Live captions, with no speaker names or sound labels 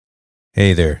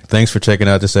Hey there. Thanks for checking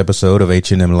out this episode of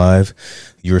H&M Live.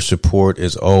 Your support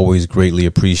is always greatly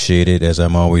appreciated, as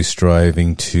I'm always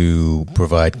striving to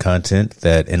provide content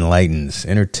that enlightens,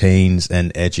 entertains,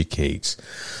 and educates.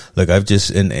 Look, I've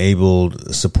just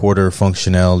enabled supporter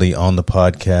functionality on the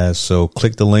podcast, so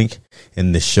click the link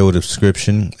in the show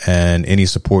description, and any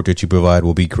support that you provide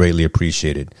will be greatly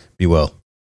appreciated. Be well.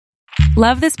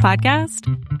 Love this podcast?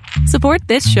 Support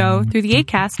this show through the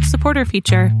Acast supporter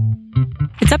feature.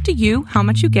 It's up to you how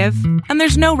much you give, and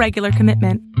there's no regular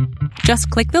commitment. Just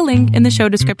click the link in the show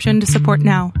description to support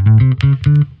now.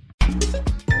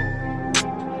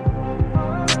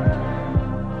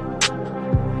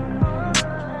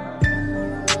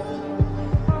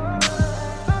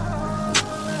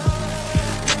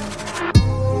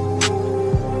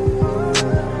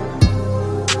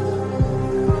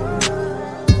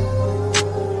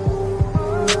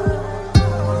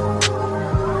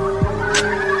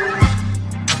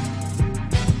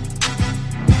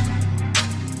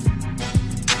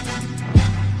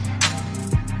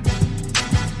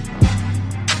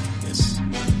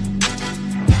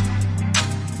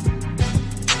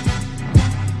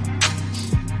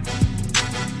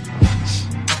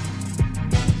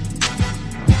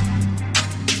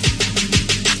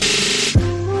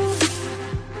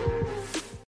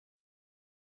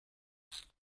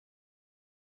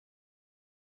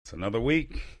 Another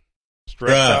week.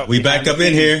 Bruh, we back up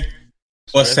in here.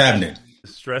 What's happening?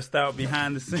 Stressed out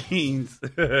behind the scenes.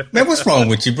 Man, what's wrong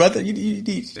with you, brother? You need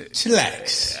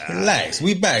relax. Relax.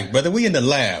 We back, brother. We in the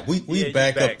lab. We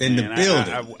back up in the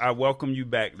building. I welcome you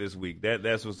back this week.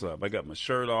 That's what's up. I got my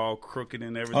shirt all crooked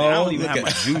and everything. I don't even have my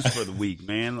juice for the week,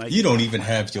 man. Like, you don't even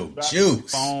have your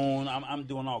juice. Phone. I'm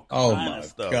doing all kind of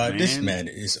stuff. Oh my God, man. This man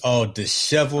is all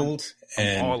disheveled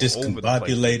and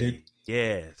discombobulated.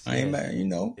 Yes, I ain't mad,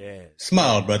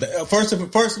 Smile, brother. First,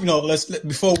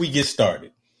 before we get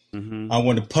started, I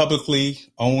want to publicly,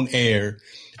 on air,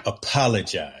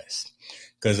 apologize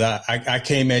because I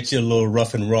came at you a little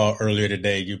rough and raw earlier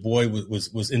today. Your boy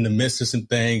was in the midst of some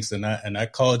things, and I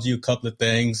called you a couple of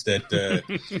things that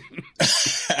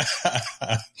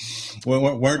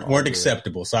weren't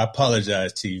acceptable. So I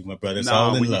apologize to you, my brother. It's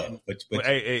all in love. But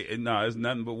hey, no, it's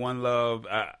nothing but one love.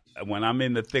 When I'm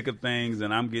in the thick of things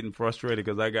and I'm getting frustrated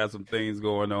because I got some things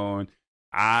going on,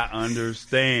 I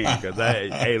understand. Because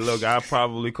hey, look, I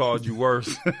probably called you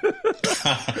worse.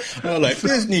 Well, like,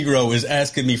 this Negro is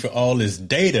asking me for all this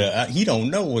data. He don't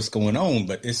know what's going on,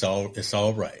 but it's all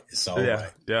right. It's all right.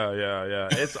 Yeah.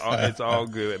 It's all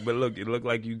good. But look, it looked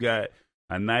like you got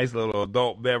a nice little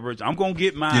adult beverage. I'm gonna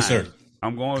get mine. Yes, sir.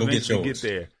 I'm going to eventually get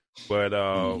there. But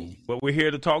we're here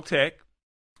to talk tech.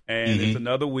 And it's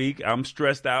another week. I'm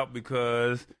stressed out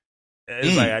because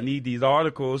it's like I need these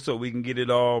articles so we can get it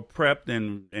all prepped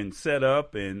and set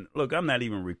up. And look, I'm not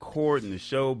even recording the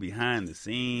show behind the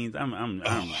scenes. I'm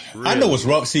really, I know what's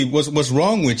wrong. See, what's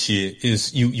wrong with you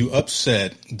is you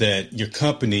upset that your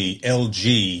company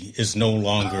LG is no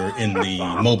longer in the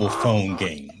mobile phone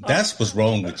game. That's what's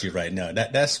wrong with you right now.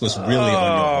 That's what's really on your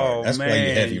heart. That's why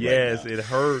you're heavy right now. Yes, it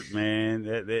hurt, man.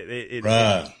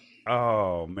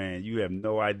 Oh man, you have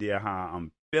no idea how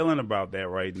I'm feeling about that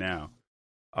right now.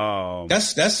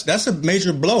 That's a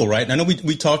major blow, right? I know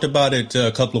we talked about it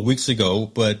a couple of weeks ago,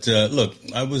 but look,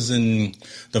 I was in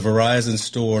the Verizon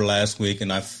store last week,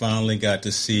 and I finally got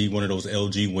to see one of those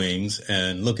LG wings,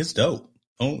 and look, it's dope.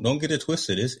 Don't get it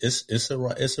twisted. It's a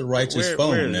righteous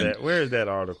phone. Where is that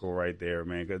article right there,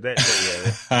 man? Because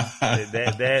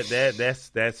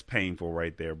that's painful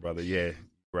right there, brother. Yeah,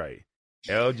 right.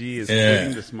 LG is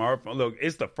putting the smartphone. Look,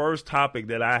 it's the first topic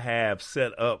that I have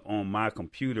set up on my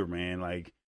computer, man.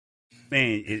 Like,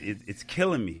 man, it's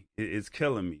killing me. It's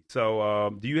killing me.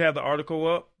 So, do you have the article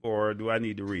up, or do I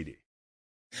need to read it?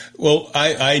 Well,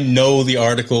 I know the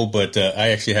article, but I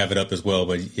actually have it up as well.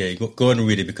 But yeah, go ahead and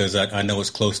read it because I know it's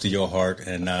close to your heart,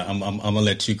 and I'm gonna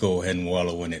let you go ahead and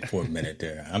wallow in it for a minute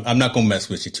there. I'm not gonna mess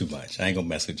with you too much. I ain't gonna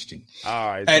mess with you. All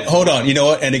right. And hold on, you know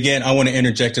what? And again, I want to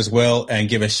interject as well and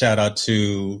give a shout out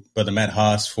to Brother Matt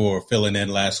Haas for filling in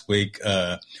last week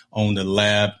on the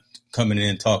lab, coming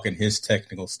in talking his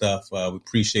technical stuff. We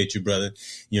appreciate you, brother.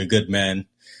 You're a good man.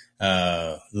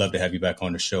 Love to have you back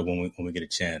on the show when we get a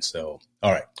chance. So,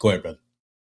 all right, go ahead, brother.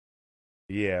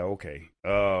 Yeah, okay.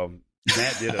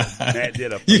 Matt did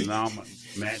a phenomenal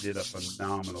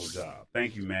job.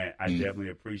 Thank you, Matt. I definitely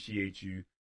appreciate you.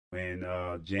 When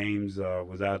James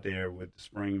was out there with the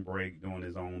spring break doing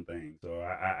his own thing, so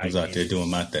I was out there doing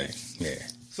my thing. Yeah.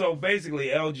 So basically,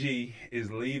 LG is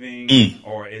leaving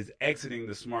or is exiting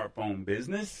the smartphone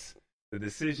business. The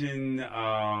decision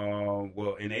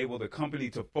will enable the company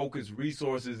to focus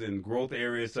resources in growth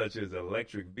areas such as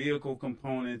electric vehicle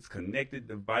components, connected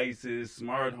devices,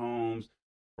 smart homes,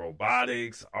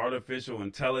 robotics, artificial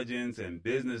intelligence, and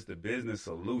business-to-business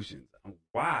solutions.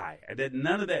 Why?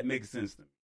 None of that makes sense to me.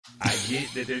 I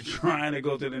get that they're trying to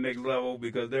go to the next level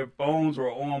because their phones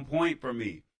were on point for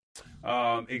me.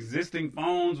 Existing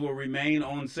phones will remain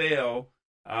on sale.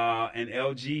 And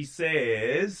LG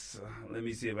says, let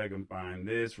me see if I can find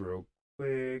this real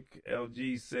quick.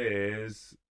 LG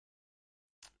says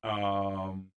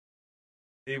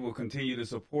it will continue to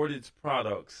support its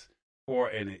products for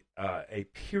a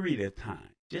period of time,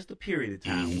 just a period of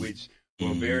time, which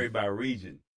will vary by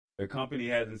region. The company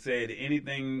hasn't said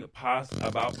anything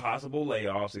about possible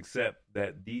layoffs, except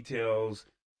that details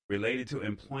related to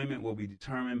employment will be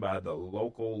determined by the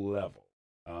local level.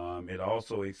 It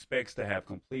also expects to have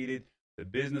completed the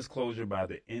business closure by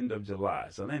the end of July.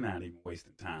 So they're not even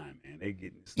wasting time, man. They're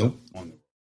getting stuff on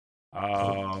the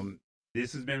road.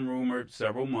 This has been rumored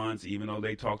several months, even though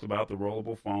they talked about the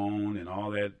rollable phone and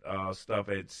all that stuff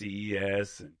at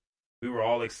CES. And we were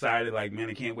all excited, like, man,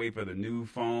 I can't wait for the new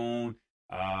phone.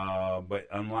 But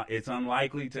it's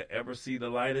unlikely to ever see the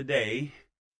light of day.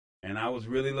 And I was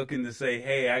really looking to say,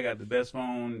 hey, I got the best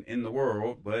phone in the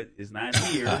world, but it's not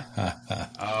here.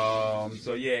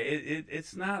 So yeah,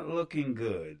 it's not looking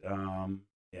good.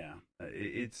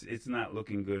 It's not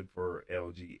looking good for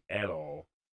LG at all.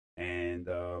 And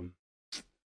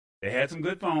they had some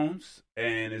good phones,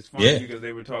 and it's funny because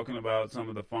they were talking about some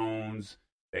of the phones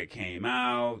that came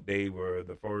out. They were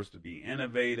the first to be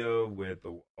innovative with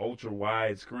the ultra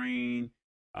wide screen.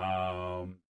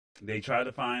 They tried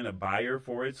to find a buyer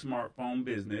for its smartphone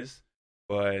business,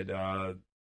 but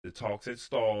the talks had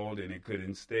stalled, and it could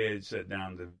instead shut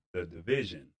down the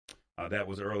division. That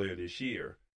was earlier this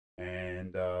year.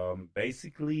 And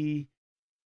basically,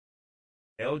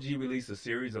 LG released a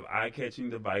series of eye-catching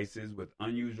devices with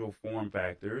unusual form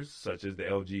factors, such as the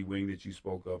LG Wing that you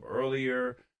spoke of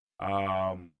earlier,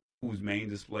 whose main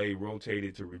display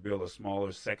rotated to reveal a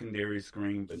smaller secondary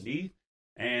screen beneath.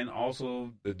 And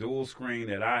also the dual screen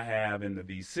that I have in the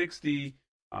V60.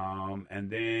 And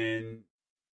then,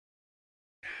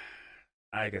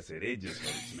 like I said, it just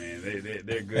hurts, man.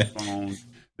 They're good phones.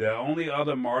 The only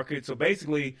other market, so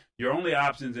basically your only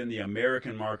options in the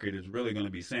American market is really going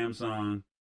to be Samsung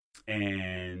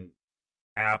and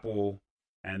Apple.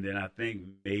 And then I think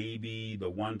maybe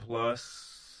the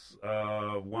OnePlus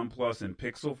and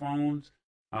Pixel phones.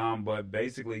 But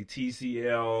basically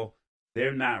TCL,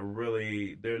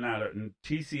 TCL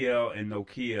and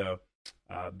Nokia,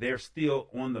 they're still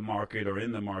on the market or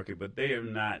in the market, but they are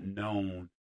not known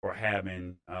for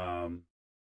having, how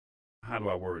do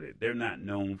I word it? They're not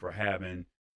known for having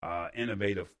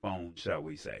innovative phones, shall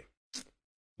we say.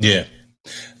 Yeah.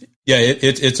 Yeah,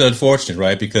 it's unfortunate,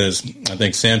 right? Because I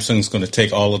think Samsung's going to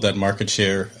take all of that market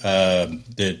share.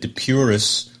 The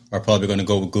purists are probably going to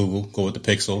go with Google, go with the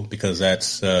Pixel, because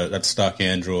that's stock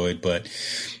Android. But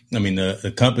I mean,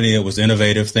 the company that was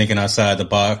innovative, thinking outside the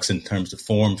box in terms of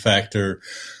form factor,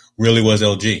 really was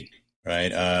LG,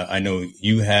 right? I know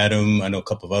you had them. I know a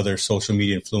couple of other social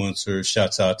media influencers.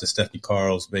 Shouts out to Stephanie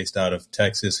Carls, based out of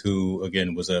Texas, who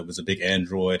again was a big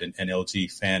Android and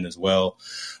LG fan as well.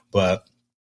 But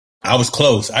I was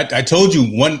close. I told you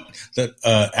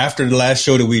after the last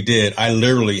show that we did, I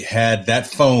literally had that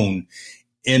phone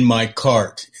in my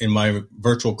cart, in my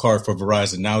virtual cart for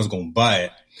Verizon, and I was going to buy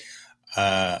it.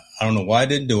 I don't know why I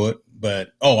didn't do it,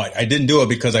 but I didn't do it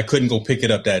because I couldn't go pick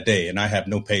it up that day, and I have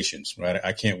no patience, right?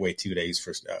 I can't wait 2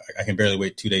 days I can barely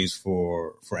wait 2 days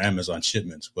for Amazon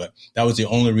shipments, but that was the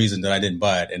only reason that I didn't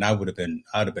buy it. And I'd have been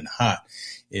hot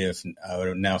if I would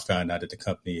have now found out that the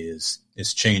company is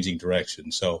changing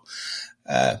direction. So,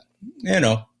 it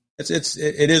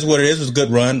is what it is. It was a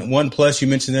good run. OnePlus, you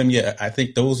mentioned them. Yeah, I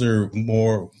think those are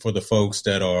more for the folks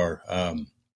that are, I'm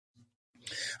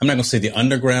not going to say the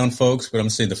underground folks, but I'm going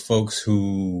to say the folks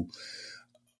who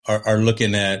are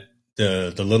looking at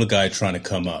the little guy trying to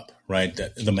come up, right?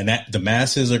 The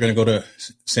masses are going to go to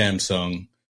Samsung.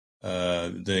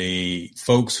 The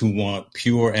folks who want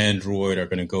pure Android are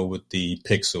going to go with the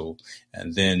Pixel.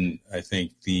 And then I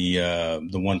think the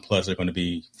OnePlus are going to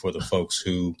be for the folks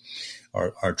who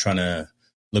are trying to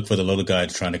look for the little guy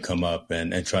trying to come up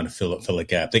and trying to fill a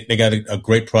gap. They got a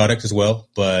great product as well,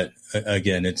 but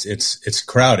again, it's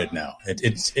crowded now.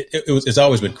 It's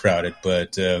always been crowded,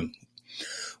 but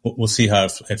we'll see how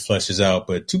it fleshes out.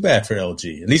 But too bad for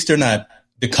LG. At least they're not.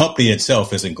 The company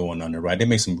itself isn't going under, right? They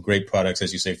make some great products,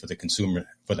 as you say, for the consumer,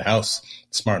 for the house,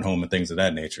 smart home, and things of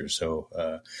that nature. So,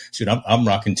 I'm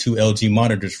rocking 2 LG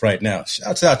monitors right now.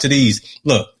 Shouts out to these.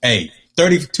 Look, hey,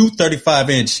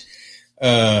 35-inch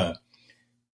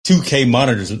 2K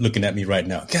monitors looking at me right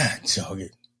now. God,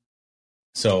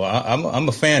 so I'm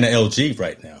a fan of LG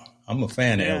right now. I'm a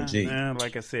fan of LG. Yeah,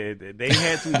 like I said, they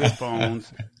had some good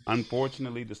phones.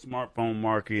 Unfortunately, the smartphone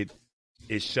market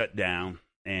is shut down.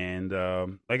 And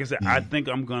like I said, I think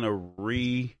I'm going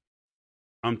to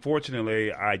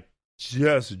unfortunately, I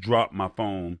just dropped my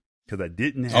phone because I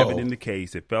didn't have it in the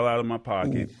case. It fell out of my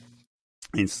pocket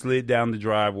and slid down the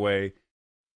driveway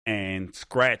and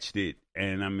scratched it.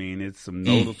 And I mean, it's some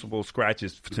noticeable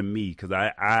scratches to me because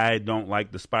I don't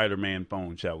like the Spider-Man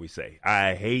phone, shall we say.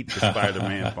 I hate the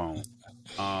Spider-Man phone.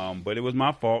 But it was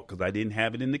my fault because I didn't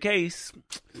have it in the case.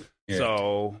 Yeah.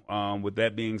 So with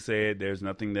that being said, there's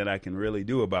nothing that I can really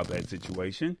do about that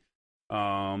situation.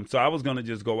 So I was going to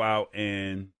just go out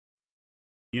and,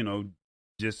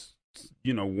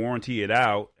 warranty it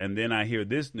out. And then I hear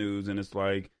this news and it's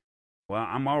like, well,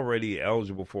 I'm already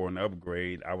eligible for an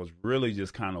upgrade. I was really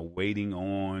just kind of waiting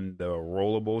on the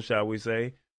rollable, shall we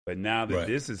say. But now that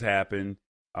this has happened,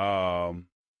 I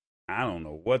don't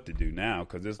know what to do now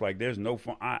because it's like there's no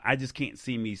fun. I just can't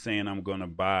see me saying I'm going to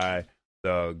buy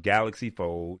the Galaxy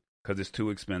Fold because it's too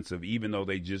expensive, even though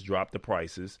they just dropped the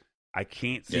prices. I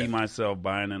can't see myself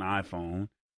buying an iPhone,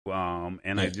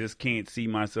 and I just can't see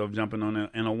myself jumping on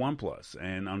in a OnePlus.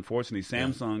 And unfortunately,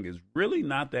 Samsung is really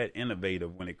not that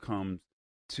innovative when it comes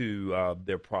to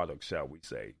their products, shall we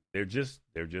say. They're just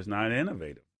not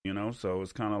innovative, So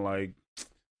it's kind of like,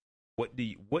 what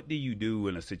do you do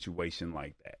in a situation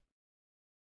like that?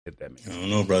 If that makes sense. I don't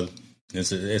know, brother.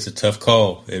 It's a tough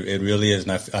call. It really is.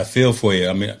 And I feel for you.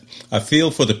 I mean, I feel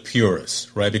for the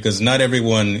purists, right? Because not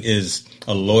everyone is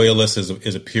a loyalist,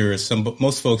 is a purist.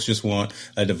 Most folks just want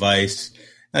a device,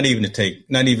 not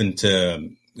even to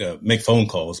make phone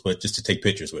calls, but just to take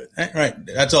pictures with. Right.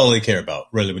 That's all they care about,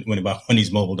 really, when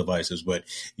these mobile devices. But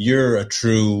you're a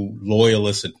true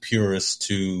loyalist and purist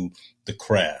to the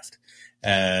craft.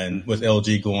 And with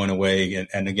LG going away,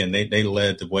 and again, they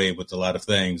led the way with a lot of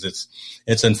things.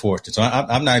 It's unfortunate. So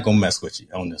I'm not gonna mess with you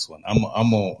on this one. I'm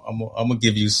gonna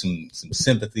give you some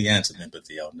sympathy and some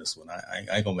empathy on this one. I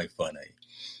ain't gonna make fun of you.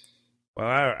 Well,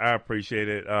 I appreciate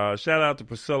it. Shout out to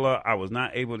Priscilla. I was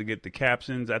not able to get the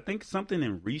captions. I think something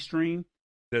in Restream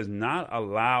does not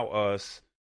allow us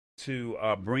to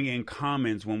bring in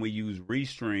comments when we use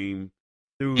Restream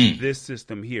through this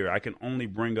system here. I can only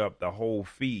bring up the whole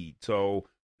feed. So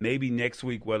maybe next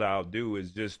week what I'll do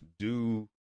is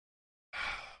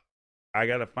I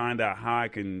got to find out how I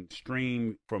can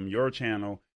stream from your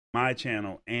channel, my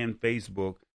channel, and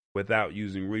Facebook without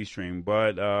using Restream.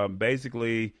 But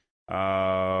basically,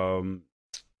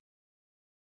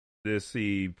 let's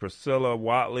see, Priscilla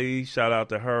Watley, shout out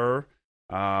to her.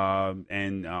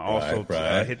 And also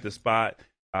Hit the Spot.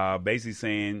 Basically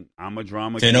saying I'm a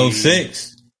drama king.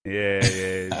 10:06.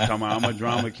 Yeah. Come on, I'm a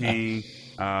drama king.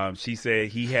 She said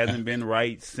he hasn't been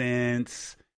right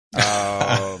since. They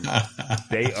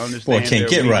understand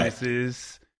their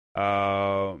weaknesses.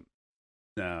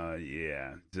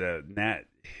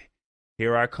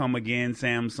 Here I come again,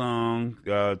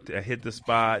 Samsung. Hit the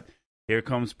Spot. Here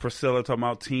comes Priscilla talking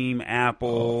about Team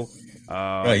Apple.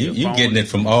 Right, you getting it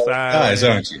from all sides,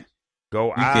 aren't you?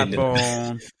 Go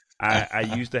iPhone.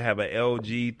 I used to have an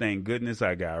LG. Thank goodness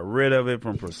I got rid of it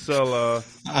from Priscilla.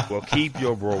 Well, keep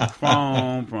your broke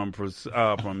phone from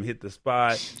Hit the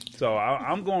Spot. So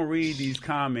I'm going to read these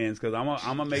comments because I'm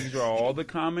going to make sure all the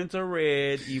comments are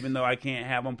read, even though I can't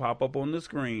have them pop up on the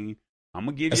screen. I'm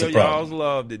going to give y'all's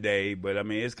love today. But, I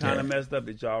mean, it's kind of messed up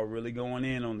that y'all really going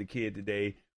in on the kid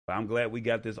today. But I'm glad we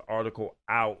got this article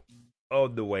out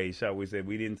of the way, shall we say.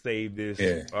 We didn't save this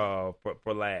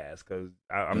for last because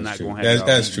I'm not going to have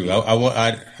that's true. I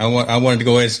wanted to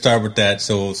go ahead and start with that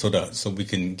so we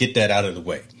can get that out of the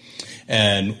way.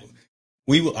 And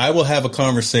I will have a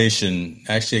conversation.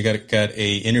 Actually, I got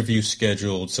a interview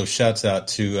scheduled. So shouts out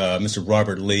to Mr.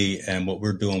 Robert Lee and what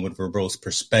we're doing with Verbose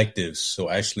Perspectives. So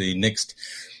actually next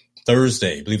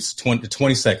Thursday, I believe it's the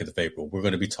 22nd of April, we're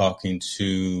going to be talking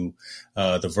to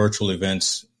the virtual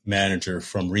events manager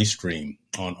from Restream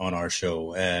on our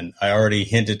show. And I already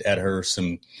hinted at her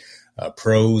some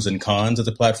pros and cons of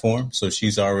the platform. So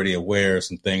she's already aware of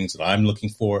some things that I'm looking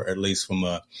for, at least from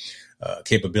a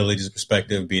capabilities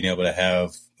perspective, being able to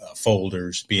have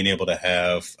folders, being able to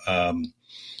have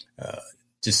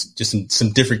just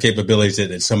some different capabilities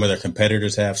that some of their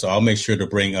competitors have. So I'll make sure to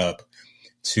bring up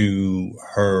to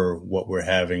her what we're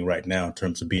having right now in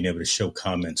terms of being able to show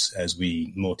comments as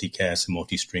we multicast and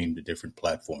multi-stream to different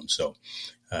platforms. So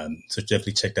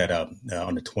definitely check that out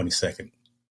on the 22nd.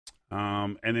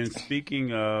 And then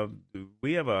speaking of,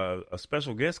 we have a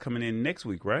special guest coming in next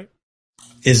week, right?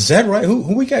 Is that right?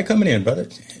 Who we got coming in, brother?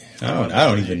 I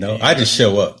don't even know. I just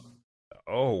show up.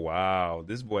 Oh, wow.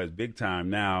 This boy is big time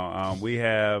now. We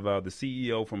have the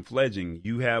CEO from Fledging.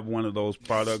 You have one of those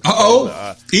products.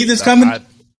 Ethan's coming?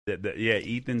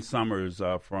 Ethan Summers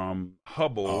from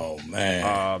Hubble. Oh,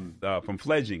 man. From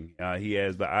Fledging. He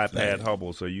has the iPad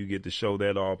Hubble, so you get to show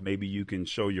that off. Maybe you can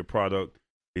show your product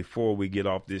before we get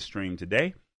off this stream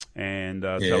today and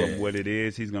tell him what it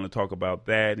is. He's going to talk about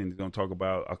that, and he's going to talk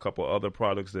about a couple other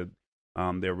products that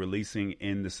they're releasing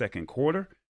in the second quarter.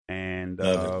 And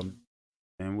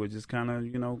we'll just kind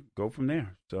of, go from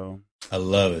there. So I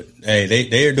love it. Hey,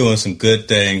 they are doing some good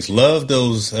things. Love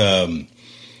those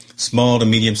small to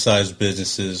medium-sized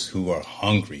businesses who are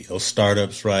hungry, those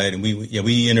startups, right? And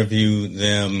we interviewed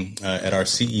them at our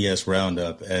CES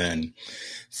roundup, and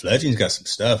Fledging's got some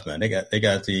stuff, man. They got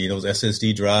those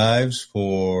SSD drives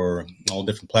for all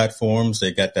different platforms.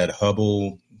 They got that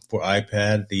Hubble for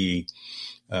iPad, the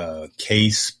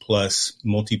case plus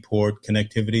multi-port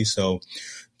connectivity. So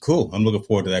cool. I'm looking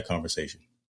forward to that conversation.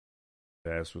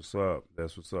 That's what's up.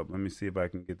 Let me see if I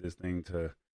can get this thing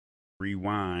to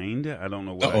rewind. I don't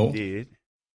know what I did.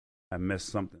 I messed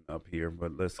something up here,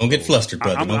 but let's don't get flustered,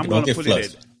 brother. Don't get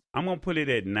flustered. I'm gonna put it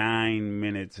at 9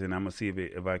 minutes, and I'm gonna see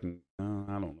if I can. I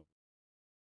don't know.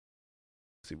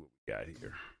 Let's see what we got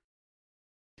here.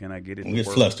 Can I get it? Don't get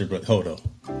flustered, but hold on.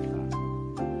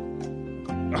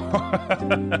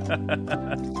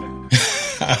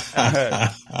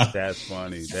 That's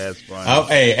funny.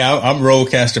 I'm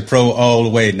Rodecaster Pro all the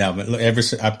way now.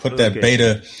 I put that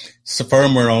beta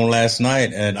firmware on last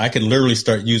night, and I could literally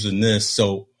start using this.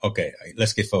 So, okay,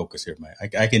 let's get focused here, man.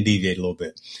 I can deviate a little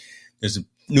bit. There's a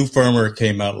new firmware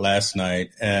came out last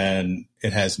night, and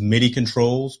it has MIDI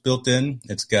controls built in.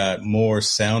 It's got more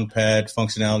sound pad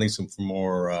functionality, so for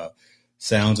more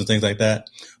sounds and things like that.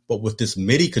 But with this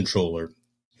MIDI controller,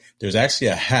 there's actually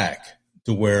a hack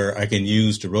to where I can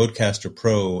use the Rodecaster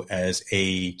Pro as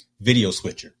a video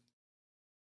switcher.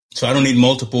 So I don't need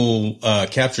multiple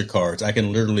capture cards. I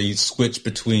can literally switch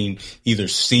between either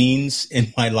scenes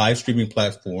in my live streaming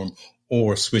platform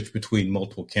or switch between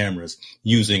multiple cameras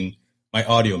using my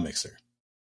audio mixer.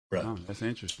 Bro. Oh, that's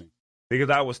interesting. Because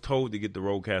I was told to get the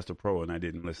Rodecaster Pro and I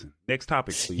didn't listen. Next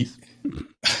topic, please.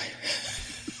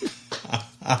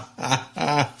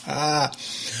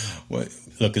 Well,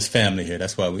 look, it's family here.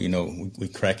 That's why we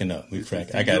cracking up.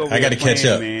 I got to catch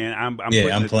up, man. I'm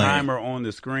putting the timer on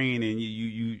the screen,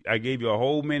 and I gave you a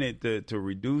whole minute to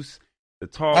reduce the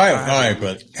talk. All right,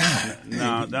 brother.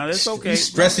 No, that's okay.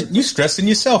 You stressing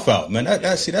yourself out, man.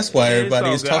 That's why everybody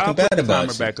is talking bad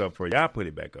about you. Back up for you. I'll put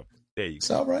it back up. There you go.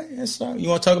 It's all right. It's all right. You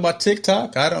want to talk about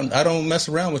TikTok? I don't mess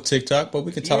around with TikTok, but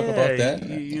we can talk about that.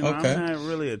 Okay. I'm not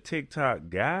really a TikTok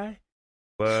guy.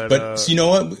 But you know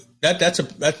what?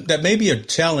 That may be a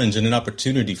challenge and an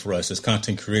opportunity for us as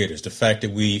content creators. The fact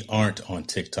that we aren't on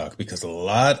TikTok, because a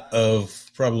lot of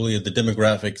probably the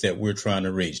demographic that we're trying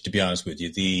to reach, to be honest with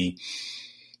you, the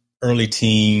early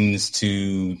teens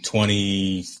to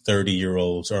 20,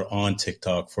 30-year-olds are on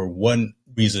TikTok for one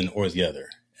reason or the other.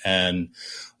 And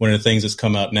one of the things that's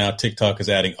come out now, TikTok is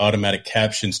adding automatic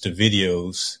captions to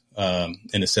videos, an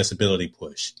accessibility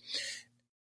push.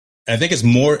 I think it's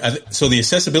more, so the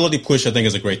accessibility push, I think,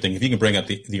 is a great thing. If you can bring up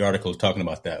the article talking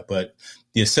about that, but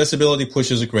the accessibility push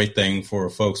is a great thing for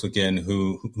folks, again,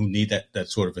 who need that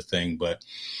sort of a thing. But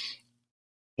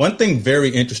one thing very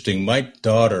interesting, my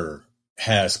daughter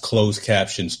has closed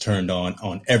captions turned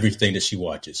on everything that she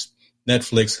watches,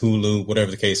 Netflix, Hulu,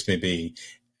 whatever the case may be.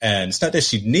 And it's not that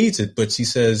she needs it, but she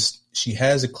says she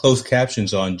has it closed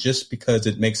captions on just because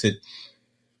it makes it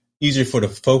easier for the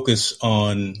focus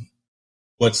on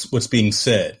what's being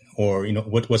said, or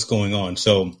what's going on.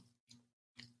 So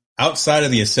outside of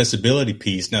the accessibility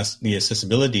piece, now the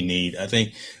accessibility need, I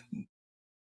think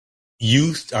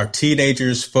youth, our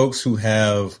teenagers, folks who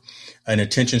have an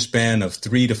attention span of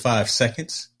 3 to 5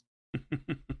 seconds,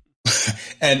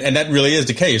 and that really is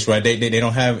the case, right? They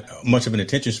don't have much of an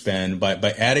attention span.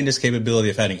 By adding this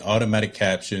capability of having automatic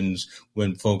captions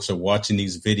when folks are watching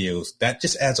these videos, that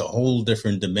just adds a whole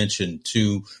different dimension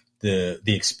to the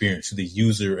experience, to the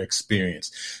user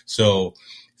experience. So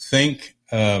think,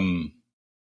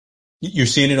 you're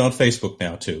seeing it on Facebook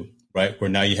now too, right? Where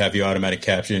now you have your automatic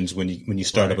captions when you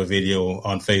start up a video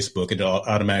on Facebook, it'll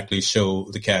automatically show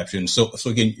the captions. So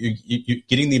again, you're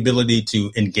getting the ability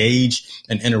to engage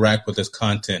and interact with this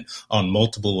content on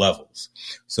multiple levels.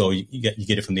 So you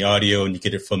get it from the audio, and you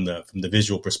get it from the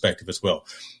visual perspective as well.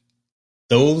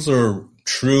 Those are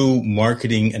true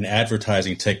marketing and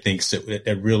advertising techniques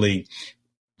that really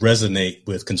resonate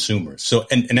with consumers. So,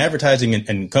 and advertising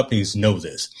and companies know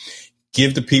this.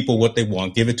 give the people what they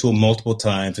want, give it to them multiple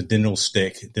times, and then it'll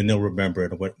stick, then they'll remember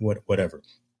it, or whatever.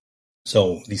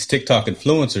 So these TikTok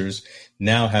influencers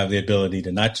now have the ability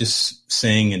to not just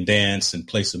sing and dance and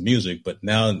play some music, but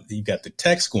now you've got the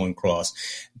text going across.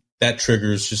 That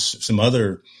triggers just some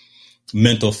other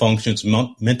mental functions,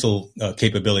 mental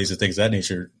capabilities and things of that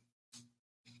nature.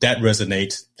 That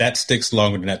resonates. That sticks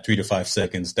longer than that 3 to 5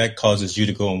 seconds. That causes you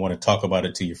to go and want to talk about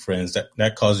it to your friends.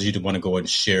 That causes you to want to go and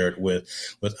share it with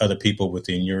other people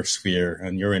within your sphere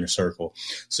and your inner circle.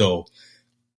 So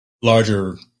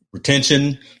larger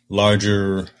retention,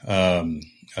 larger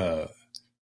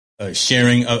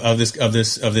sharing of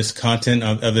this content,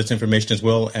 of this information as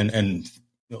well, and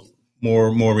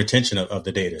more retention of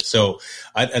the data. So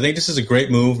I think this is a great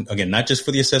move. Again, not just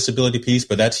for the accessibility piece,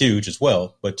 but that's huge as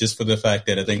well. But just for the fact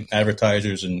that I think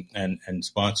advertisers and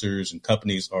sponsors and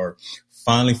companies are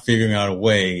finally figuring out a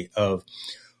way of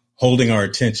holding our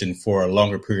attention for a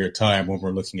longer period of time when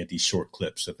we're looking at these short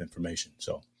clips of information.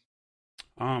 So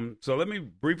let me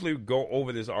briefly go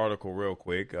over this article real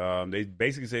quick. They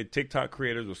basically said TikTok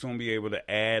creators will soon be able to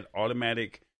add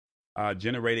automatic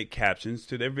generated captions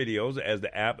to their videos as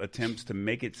the app attempts to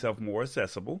make itself more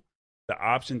accessible. The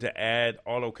option to add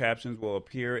auto captions will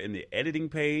appear in the editing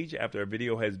page after a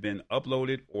video has been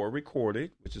uploaded or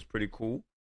recorded, which is pretty cool.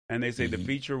 And they say the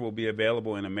feature will be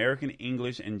available in American,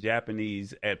 English, and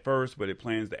Japanese at first, but it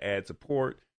plans to add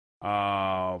support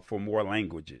for more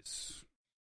languages.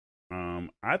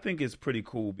 I think it's pretty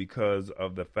cool because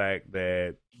of the fact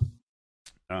that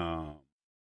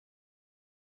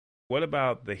what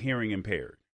about the hearing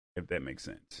impaired, if that makes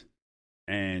sense?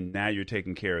 And now you're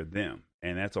taking care of them.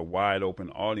 And that's a wide open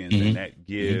audience. And that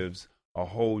gives a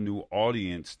whole new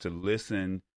audience to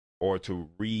listen or to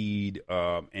read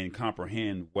and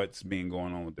comprehend what's being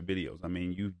going on with the videos. I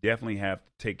mean, you definitely have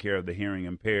to take care of the hearing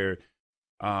impaired.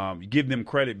 Give them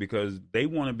credit because they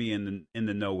want to be in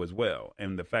the know as well.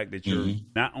 And the fact that you're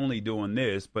not only doing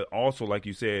this, but also, like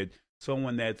you said,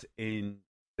 someone that's in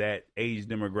that age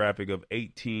demographic of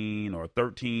 18 or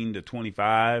 13 to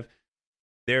 25,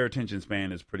 their attention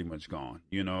span is pretty much gone.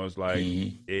 You know, it's like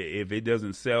if it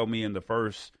doesn't sell me in the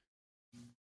first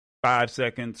 5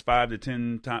 seconds, 5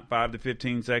 to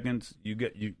 15 seconds, you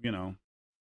know.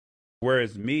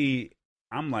 Whereas me,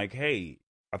 I'm like, hey,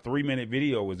 a 3-minute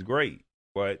video is great,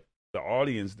 but the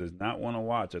audience does not want to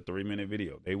watch a 3-minute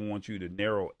video. They want you to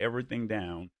narrow everything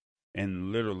down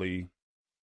and literally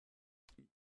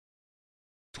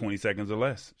 20 seconds or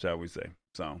less, shall we say.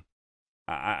 So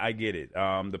I get it.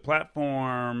 The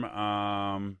platform,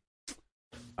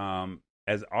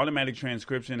 as automatic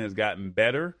transcription has gotten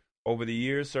better over the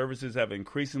years, services have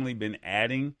increasingly been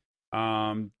adding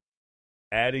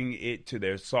it to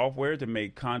their software to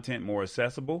make content more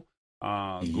accessible.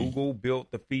 Google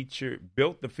built the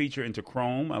feature into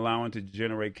Chrome, allowing to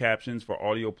generate captions for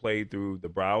audio played through the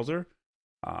browser.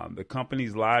 The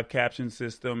company's live caption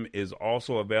system is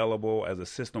also available as a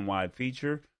system-wide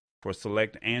feature for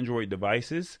select Android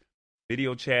devices.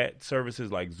 Video chat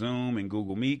services like Zoom and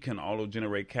Google Meet can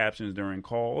auto-generate captions during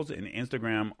calls, and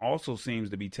Instagram also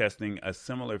seems to be testing a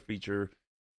similar feature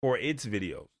for its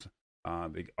videos.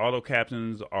 The auto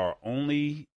captions are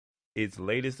only its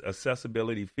latest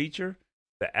accessibility feature.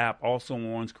 The app also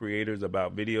warns creators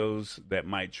about videos that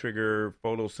might trigger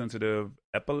photosensitive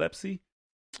epilepsy.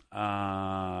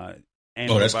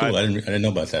 That's cool. I didn't know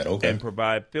about that. Okay. And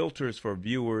provide filters for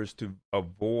viewers to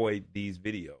avoid these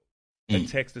videos. The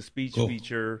text-to-speech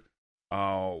feature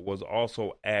was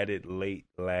also added late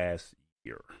last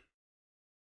year.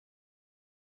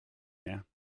 Yeah.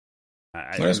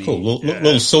 That's cool.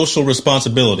 Little social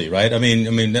responsibility, right? I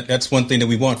mean, that's one thing that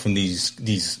we want from these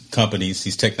companies,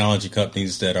 these technology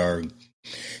companies that are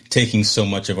taking so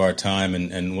much of our time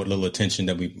and what little attention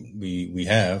that we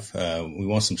have. We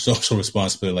want some social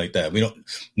responsibility like that.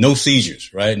 No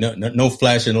seizures, right? No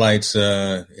flashing lights.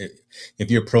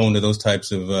 If you're prone to those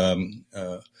types of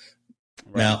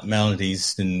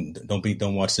maladies, then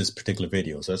don't watch this particular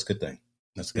video. So that's a good thing.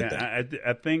 That's a good thing.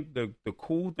 I think the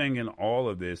cool thing in all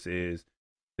of this is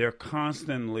they're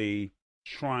constantly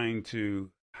trying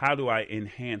to, how do I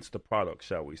enhance the product,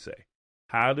 shall we say?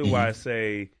 How do I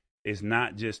say it's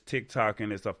not just TikTok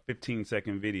and it's a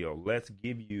 15-second video? Let's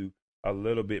give you a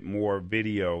little bit more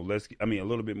video. A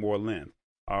little bit more length.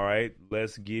 All right,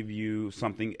 let's give you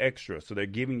something extra. So they're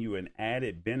giving you an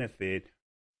added benefit,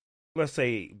 let's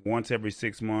say once every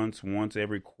 6 months, once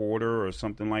every quarter or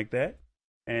something like that.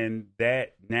 And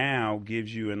that now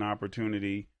gives you an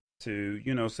opportunity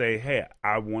to, say, hey,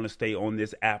 I want to stay on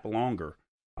this app longer,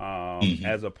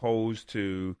 as opposed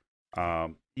to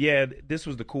Yeah, this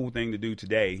was the cool thing to do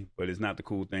today, but it's not the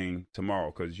cool thing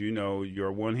tomorrow because you're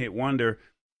a one-hit wonder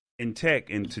in tech,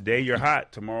 and today you're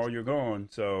hot, tomorrow you're gone.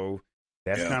 So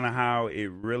that's kind of how it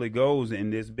really goes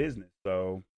in this business.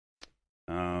 So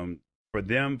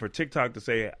for TikTok to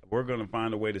say we're going to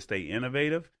find a way to stay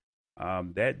innovative,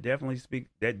 that definitely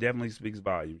speaks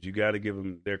volumes. You got to give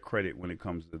them their credit when it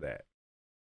comes to that.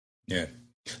 Yeah.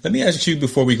 Let me ask you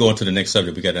before we go on to the next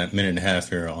subject. We got a minute and a half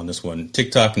here on this one.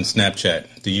 TikTok and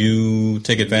Snapchat. Do you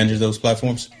take advantage of those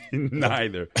platforms?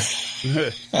 Neither.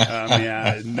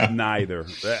 Neither.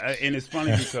 And it's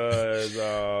funny because,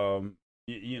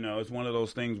 it's one of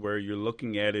those things where you're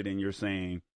looking at it and you're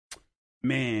saying,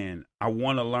 man, I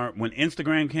want to learn. When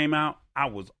Instagram came out, I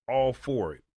was all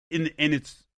for it in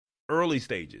its early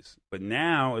stages. But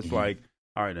now it's like,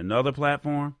 all right, another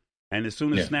platform. And as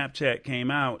soon as Snapchat came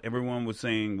out, everyone was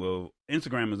saying, well,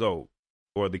 Instagram is old.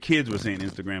 Or the kids were saying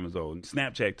Instagram is old. And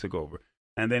Snapchat took over.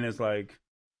 And then it's like,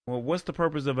 well, what's the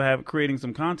purpose of creating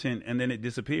some content? And then it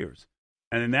disappears.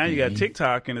 And then now you got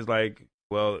TikTok, and it's like,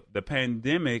 well, the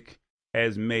pandemic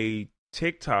has made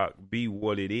TikTok be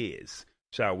what it is,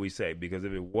 shall we say. Because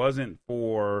if it wasn't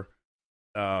for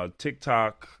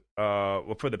TikTok,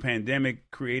 for the pandemic,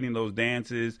 creating those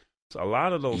dances, a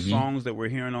lot of those songs that we're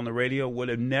hearing on the radio would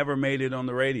have never made it on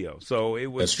the radio. So it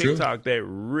was TikTok that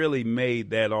really made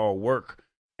that all work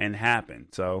and happen.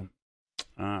 So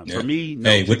for me,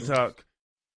 TikTok.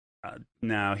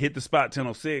 Now Hit the Spot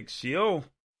 1006. She'll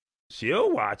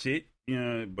watch it,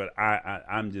 but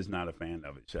I'm just not a fan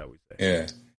of it, shall we say?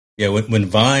 Yeah. When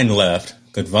Vine left,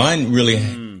 because Vine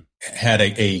really had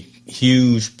a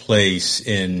huge place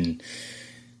in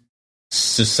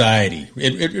society.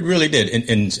 It really did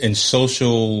in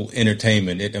social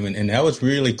entertainment. And that was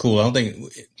really cool. I don't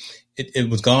think it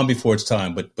was gone before its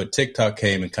time, but TikTok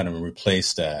came and kind of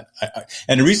replaced that.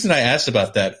 And the reason I asked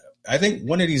about that, I think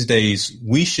one of these days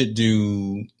we should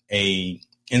do a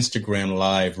Instagram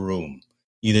live room,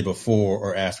 either before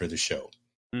or after the show.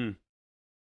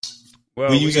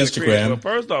 Well, we use Instagram.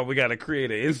 First off, we got to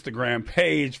create an Instagram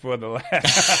page for the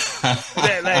that's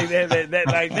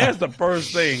the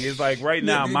first thing. It's like right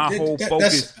now, my whole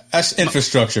focus. That's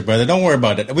infrastructure, brother. Don't worry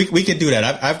about it. We can do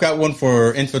that. I've got one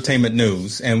for infotainment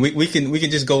news, and we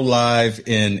can just go live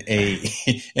in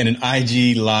an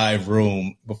IG live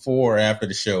room before or after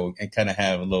the show, and kind of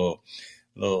have a little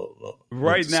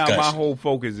right now, discussion. my whole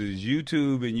focus is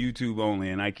YouTube and YouTube only,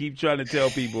 and I keep trying to tell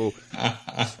people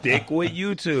stick with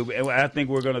YouTube. And I think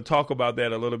we're going to talk about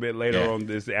that a little bit later on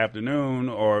this afternoon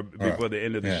or before the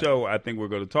end of the show. I think we're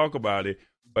going to talk about it,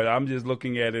 but I'm just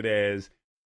looking at it as,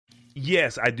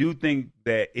 yes, I do think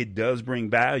that it does bring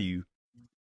value.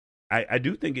 I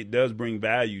do think it does bring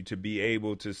value to be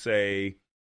able to say,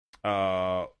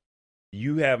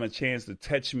 you have a chance to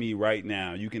touch me right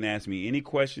now. You can ask me any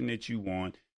question that you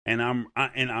want, and I'm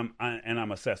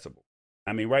accessible.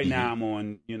 I mean, right now I'm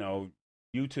on,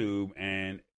 YouTube,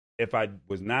 and if I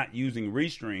was not using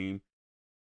Restream,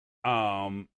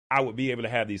 I would be able to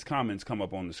have these comments come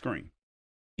up on the screen,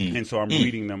 and so I'm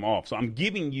reading them off. So I'm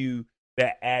giving you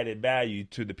that added value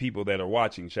to the people that are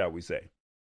watching, shall we say?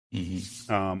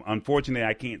 Unfortunately,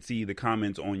 I can't see the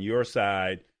comments on your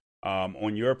side,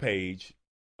 on your page.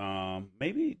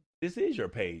 Maybe this is your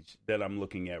page that I'm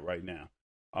looking at right now.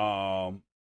 I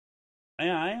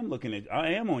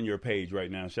am on your page right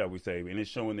now, shall we say, and it's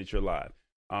showing that you're live.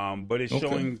 But it's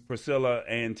showing Priscilla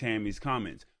and Tammy's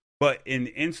comments. But in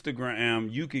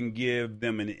Instagram, you can give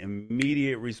them an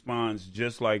immediate response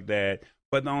just like that.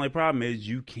 But the only problem is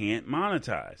you can't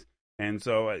monetize. And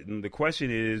so the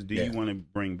question is, do you want to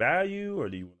bring value or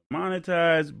do you want to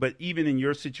monetize? But even in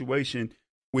your situation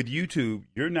with YouTube,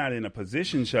 you're not in a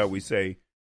position, shall we say,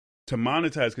 to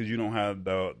monetize because you don't have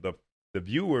the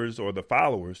viewers or the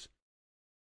followers.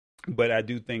 But I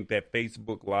do think that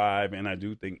Facebook Live and I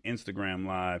do think Instagram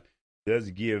Live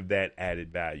does give that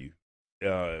added value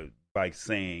by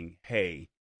saying, hey,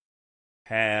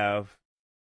 have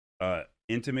an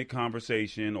intimate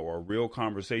conversation or a real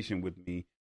conversation with me.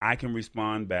 I can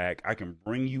respond back. I can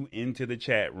bring you into the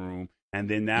chat room. And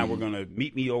then now we're going to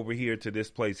meet me over here to this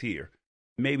place here.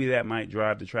 Maybe that might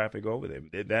drive the traffic over there.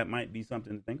 That might be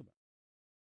something to think about.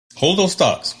 Hold those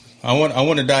thoughts. I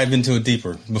want to dive into it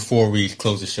deeper before we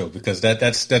close the show, because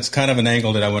that's kind of an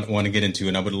angle that I want to get into,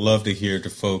 and I would love to hear the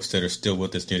folks that are still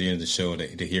with us near the end of the show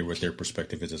to hear what their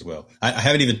perspective is as well. I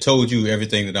haven't even told you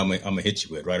everything that I'm gonna hit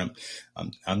you with, right?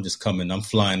 I'm just coming. I'm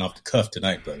flying off the cuff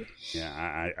tonight, brother.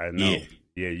 Yeah, I know.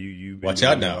 Yeah, you been watch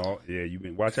out now. You've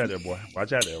been watch out there, boy.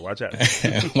 Watch out there. Watch out.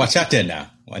 Watch out there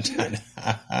now. Watch out.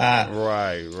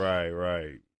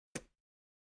 Right.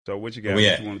 So what you got? What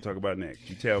you want to talk about next?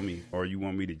 You tell me, or you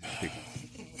want me to just pick it?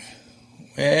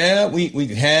 Well, we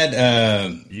had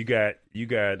you got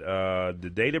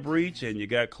the data breach and you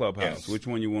got Clubhouse. Yes. Which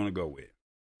one you want to go with?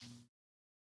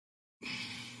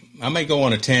 I might go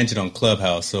on a tangent on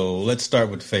Clubhouse, so let's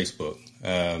start with Facebook.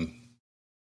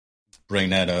 Bring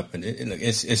that up, and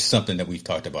it's something that we've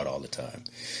talked about all the time.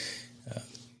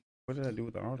 What did I do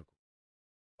with the article?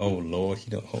 Oh Lord,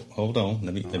 hold on.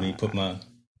 Let me put my.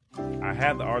 I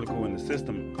have the article in the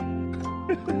system.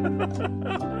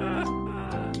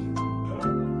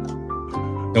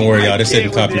 Don't worry, y'all. This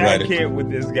isn't copyrighted. I can't with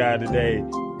this guy today,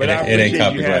 but it ain't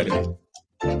copyrighted.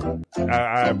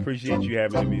 I appreciate you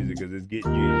having the music because it's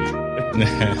getting you. I'm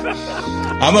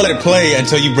gonna let it play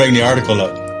until you bring the article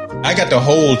up. I got the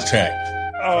whole track.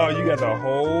 Oh, you got the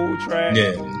whole track?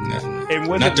 Yeah. And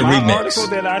was not it the my remix. article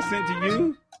that I sent to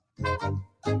you?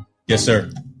 Yes,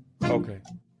 sir. Okay.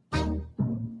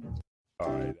 All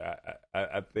right.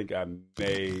 I think I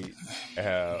may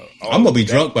have. I'm gonna be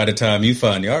drunk by the time you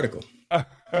find the article.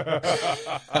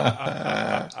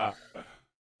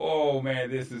 Oh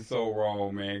man, this is so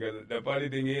wrong, man. Because the funny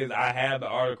thing is, I have the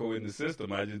article in the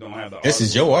system. I just don't have the. This article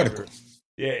is your article.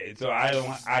 Yeah, so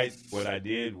what I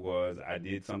did was I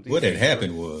did something. What had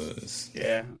happened was.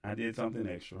 Yeah, I did something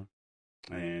extra,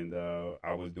 and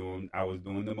I was doing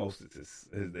the most, as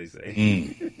they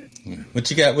say.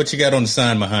 What you got on the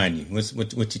sign behind you?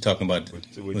 What you talking about?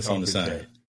 What's on the sign? Today.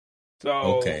 So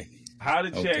okay. How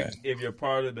to check if you're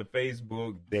part of the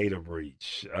Facebook data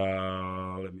breach?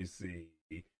 Let me see.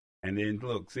 And then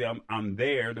look, see, I'm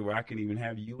there to where I can even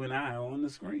have you and I on the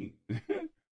screen.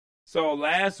 So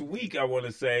last week, I want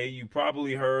to say you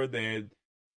probably heard that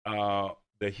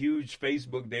the huge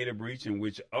Facebook data breach in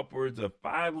which upwards of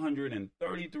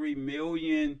 533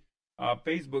 million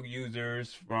Facebook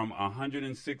users from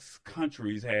 106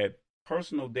 countries had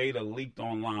personal data leaked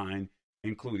online,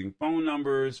 including phone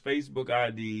numbers, Facebook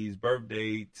IDs, birth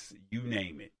dates, you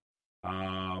name it.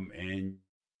 And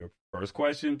your first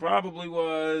question probably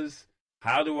was,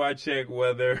 how do I check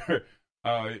whether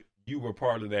you were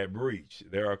part of that breach?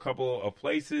 There are a couple of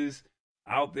places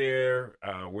out there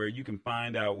where you can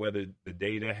find out whether the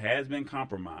data has been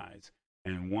compromised.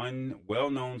 And one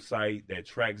well-known site that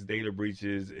tracks data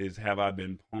breaches is Have I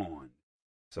Been Pawned?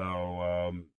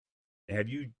 So have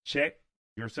you checked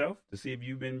yourself to see if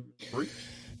you've been breached?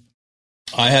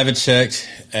 I haven't checked,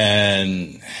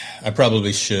 and I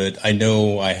probably should. I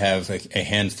know I have a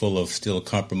handful of still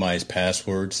compromised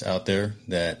passwords out there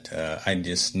that I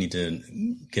just need to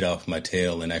get off my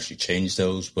tail and actually change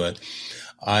those. But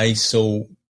it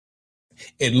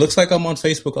looks like I'm on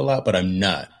Facebook a lot, but I'm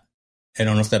not. I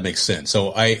don't know if that makes sense.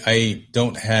 So I've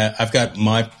got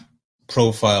my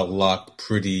profile locked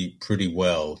pretty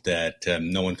well that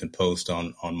no one can post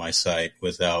on my site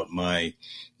without my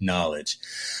knowledge.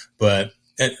 But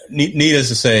needless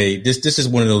to say, this is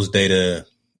one of those data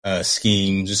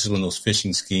schemes. This is one of those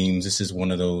phishing schemes. This is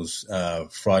one of those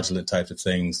fraudulent types of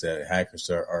things that hackers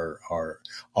are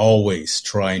always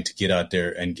trying to get out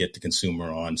there and get the consumer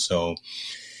on. So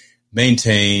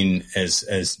maintain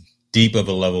as deep of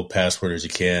a level password as you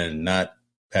can, not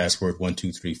password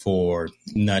 1234,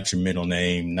 not your middle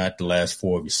name, not the last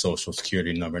four of your social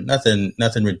security number, nothing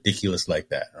ridiculous like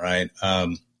that, right?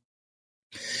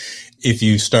 If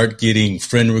you start getting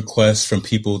friend requests from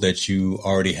people that you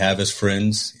already have as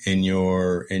friends in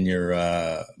your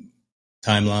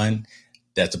timeline,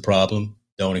 that's a problem.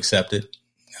 Don't accept it.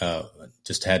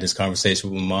 Just had this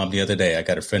conversation with my mom the other day. I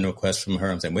got a friend request from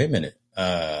her. I'm saying, wait a minute.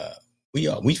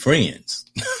 We friends.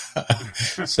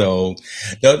 So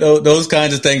those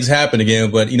kinds of things happen again.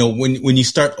 But when you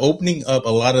start opening up a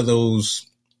lot of those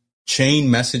chain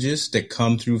messages that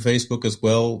come through Facebook as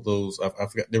well, I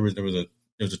forgot there was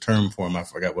a term for them. I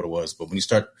forgot what it was. But when you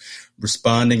start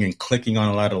responding and clicking on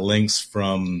a lot of links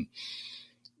from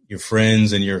your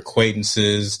friends and your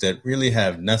acquaintances that really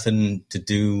have nothing to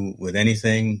do with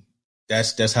anything,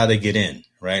 that's how they get in,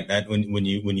 right? That when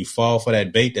you fall for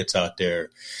that bait that's out there,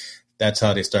 that's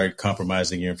how they start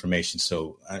compromising your information.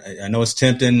 So I know it's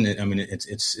tempting. I mean,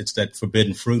 it's that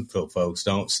forbidden fruit, folks.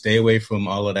 Don't stay away from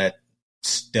all of that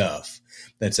stuff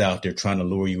that's out there trying to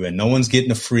lure you in. No one's getting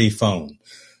a free phone.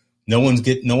 No one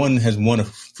has won a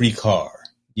free car.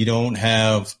 You don't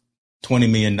have $20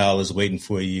 million waiting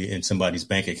for you in somebody's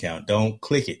bank account. Don't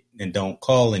click it and don't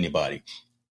call anybody.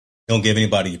 Don't give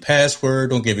anybody your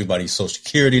password. Don't give anybody your social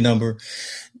security number.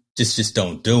 Just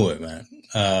don't do it, man.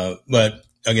 But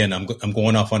again, I'm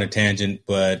going off on a tangent,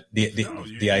 but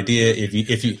the idea, if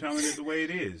you telling it the way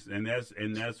it is, and that's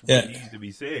what needs to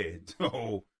be said.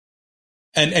 So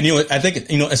And I think,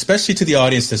 especially to the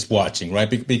audience that's watching, right?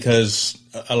 Because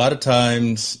a lot of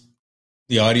times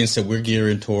the audience that we're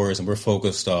gearing towards and we're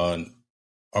focused on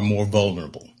are more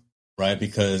vulnerable, right?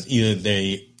 Because either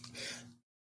they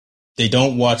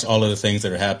don't watch all of the things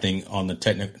that are happening on the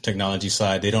technology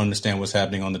side. They don't understand what's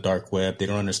happening on the dark web. They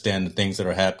don't understand the things that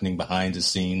are happening behind the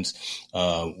scenes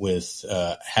with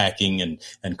hacking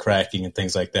and cracking and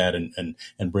things like that and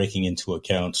breaking into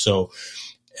accounts. So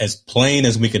as plain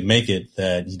as we could make it,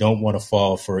 that you don't want to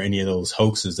fall for any of those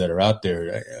hoaxes that are out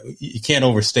there. You can't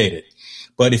overstate it.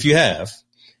 But if you have,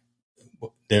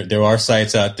 there are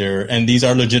sites out there, and these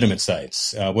are legitimate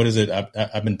sites. What is it?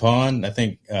 I've been pawned. I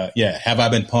think, Have I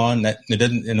been pawned? That it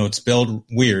doesn't, it's spelled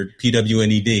weird,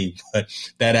 PWNED, but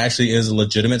that actually is a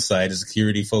legitimate site, a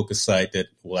security focused site that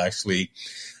will actually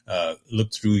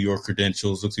look through your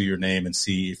credentials, look through your name, and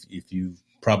see if you've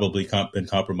probably been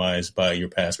compromised by your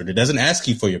password. It doesn't ask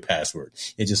you for your password.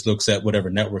 It just looks at whatever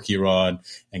network you're on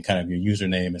and kind of your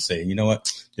username and say, you know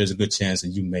what, there's a good chance that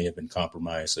you may have been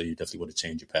compromised. So you definitely want to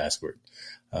change your password.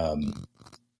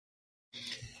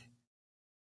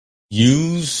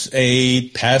 Use a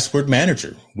password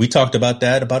manager. We talked about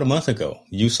that about a month ago.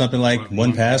 Use something like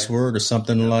 1Password or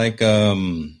something like,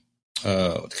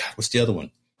 what's the other one?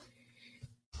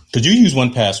 Could you use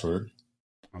 1Password?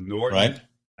 Norton. Right?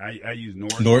 I use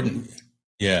Norton. Norton.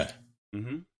 Yeah.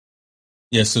 Mm-hmm.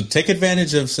 Yeah. So take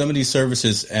advantage of some of these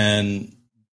services, and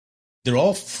they're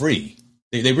all free.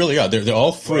 They really are. They're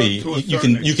all free. Well, you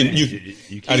can. I was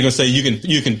going to say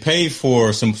you can pay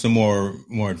for some more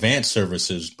advanced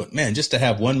services, but man, just to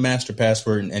have one master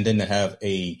password and then to have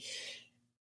a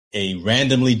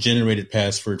randomly generated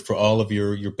password for all of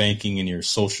your banking and your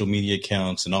social media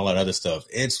accounts and all that other stuff.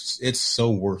 It's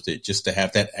so worth it just to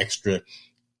have that extra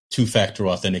two-factor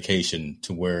authentication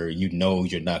to where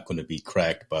you're not going to be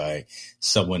cracked by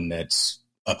someone that's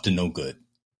up to no good.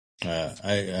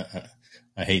 I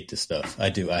hate this stuff. I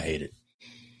do. I hate it.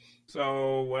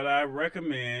 So what I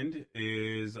recommend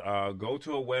is go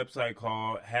to a website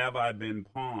called Have I Been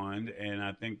Pawned? And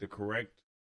I think the correct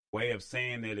way of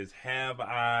saying that is Have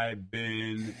I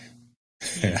Been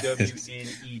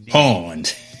PWNED?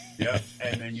 Pawned. Yep.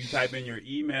 And then you type in your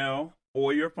email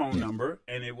or your phone number,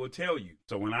 and it will tell you.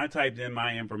 So when I typed in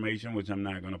my information, which I'm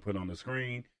not going to put on the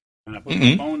screen, and I put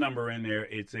my phone number in there,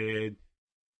 it said,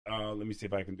 let me see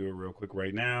if I can do it real quick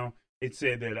right now. It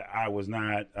said that I was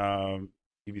not,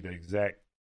 give you the exact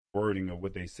wording of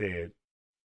what they said,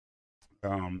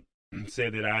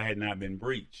 said that I had not been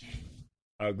breached.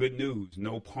 Good news,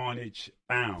 no pawnage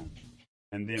found.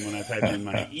 And then when I typed in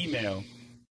my email,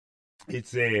 it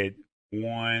said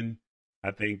 1,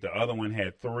 I think the other one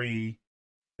had 3,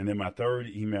 and then my third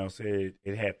email said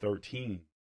it had 13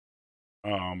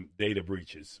 data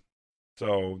breaches.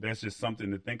 So that's just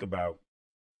something to think about.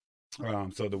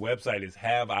 So the website is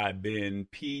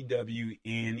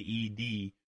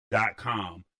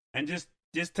haveibeenpwned.com, and just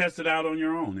test it out on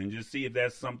your own and just see if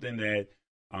that's something that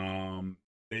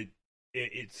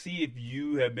see if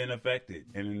you have been affected,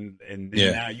 and then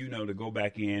now to go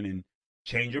back in and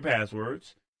change your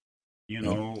passwords.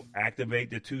 Activate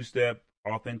the 2-step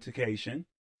authentication,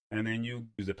 and then you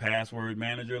use a password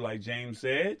manager like James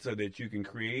said, so that you can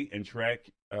create and track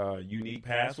unique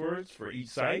passwords for each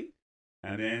site.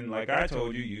 And then, like I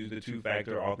told you, use the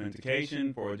 2-factor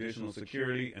authentication for additional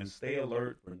security, and stay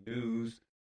alert for news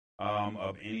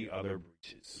of any other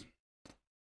breaches.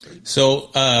 So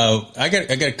I got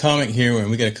a comment here,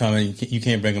 and we got a comment. You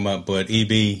can't bring them up, but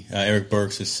Eric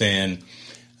Burks is saying,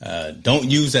 don't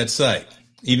use that site.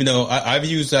 Even though I've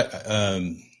used that,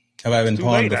 have I been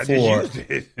pawned before?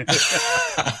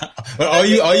 But all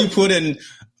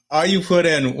you put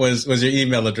in was your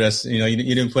email address. You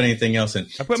didn't put anything else in.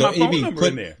 I put my phone number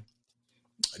in there.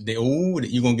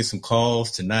 You're gonna get some calls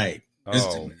tonight.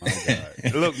 Oh my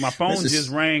God! Look, my phone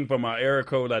just rang from an area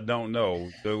code I don't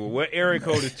know. What area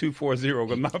code is 240?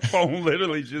 Because my phone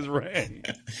literally just rang.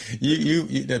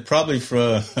 You probably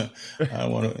from. I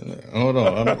want to hold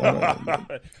on.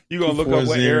 You gonna look up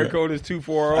what area code is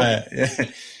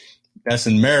 240? That's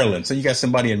in Maryland. So you got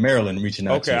somebody in Maryland reaching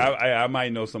out to you. Okay, I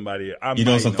might know somebody. You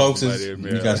got some folks in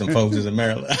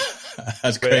Maryland.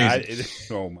 That's crazy.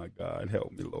 Oh my God,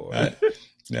 help me, Lord.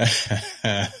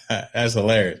 That's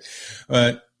hilarious.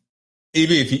 But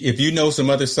if you know some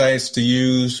other sites to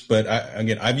use, but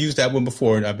I've used that one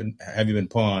before. Have you been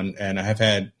pawned? And I have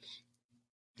had,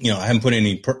 I haven't put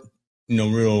any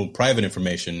real private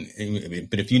information.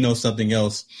 But if you know something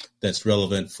else that's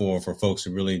relevant for folks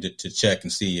to really to check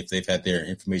and see if they've had their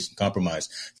information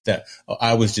compromised, that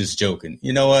I was just joking.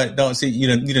 You know what? Don't see you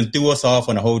done threw us off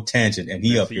on a whole tangent, and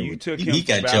he up here. You took him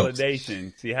got validation.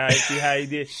 Jokes. See how he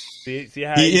did. See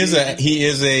how he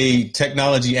is a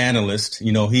technology analyst.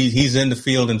 He's in the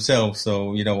field himself.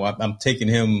 So I'm taking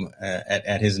him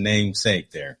at his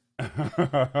namesake there.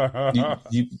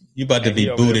 you about to be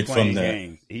booted from the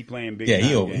games. He playing big. Yeah,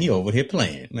 he over here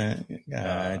playing, man.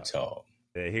 God, y'all.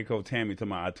 Yeah, here goes Tammy talking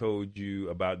about, I told you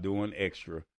about doing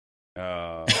extra.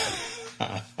 I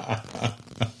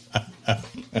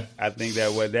think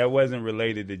that wasn't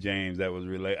related to James. That was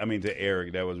to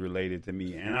Eric. That was related to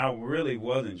me, and I really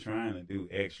wasn't trying to do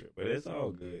extra, but it's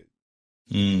all good.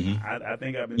 Mm-hmm. I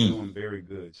think I've been doing very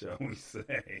good, shall we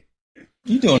say?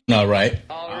 You doing all right?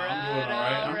 All right.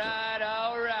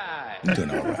 You're doing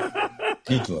all right.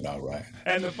 You're doing all right.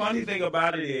 And the funny thing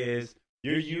about it is,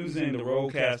 you're using the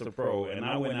Rodecaster Pro, and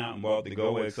I went out and bought the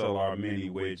Go XLR Mini,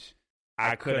 which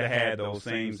I could have had those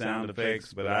same sound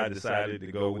effects, but I decided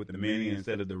to go with the Mini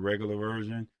instead of the regular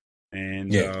version. And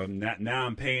now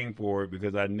I'm paying for it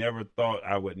because I never thought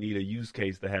I would need a use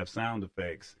case to have sound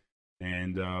effects.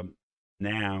 And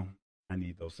now I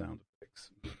need those sound effects.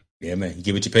 Yeah, man, you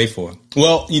get what you pay for.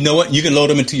 Well, you know what? You can load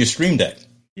them into your Stream Deck.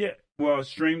 Yeah, well,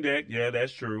 Stream Deck, yeah,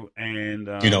 that's true. And,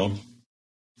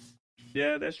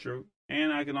 yeah, that's true.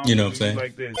 And I can also do it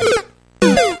like this.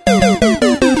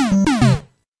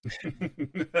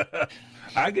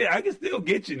 I can still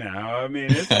get you now. I mean,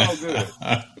 it's all good.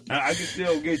 I can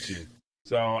still get you.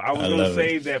 So I was going to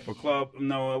save that for Club.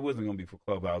 No, it wasn't going to be for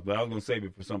Clubhouse, but I was going to save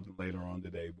it for something later on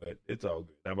today. But it's all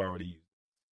good. I've already used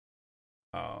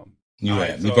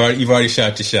it. You've already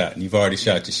shot your shot. You've already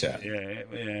shot your shot. Yeah.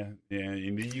 And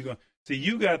then you go. See,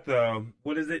 you got the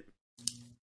what is it?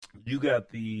 You got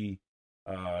the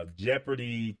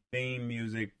Jeopardy theme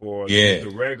music for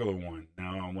the regular one.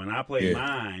 Now, when I play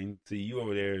mine, see you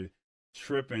over there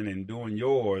tripping and doing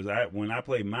yours. When I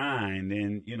play mine,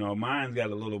 then mine's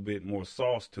got a little bit more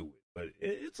sauce to it. But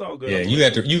it's all good. Yeah, you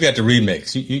got the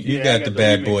remix. You got the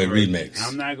Bad Boy remix.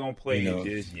 I'm not gonna play it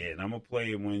just yet. I'm gonna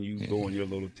play it when you go on your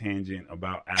little tangent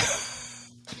about Apple.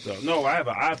 So no, I have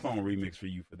an iPhone remix for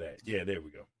you for that. Yeah, there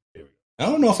we go. I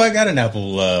don't know if I got an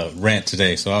Apple rant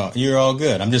today, so you're all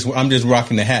good. I'm just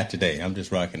rocking the hat today. I'm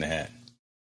just rocking the hat.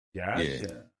 Gotcha.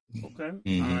 Yeah. Okay.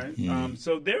 Mm-hmm, all right. Mm-hmm.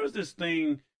 So there was this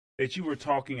thing that you were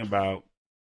talking about,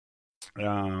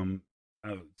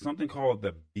 something called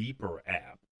the Beeper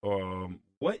app.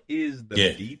 What is the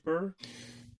Beeper?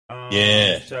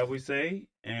 Shall we say?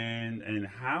 And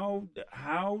how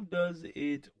does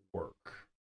it work?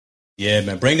 Yeah,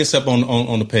 man, bring this up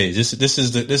on the page. This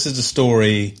is the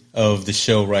story of the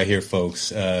show right here, folks.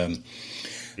 So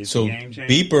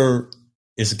Beeper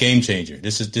is a game changer.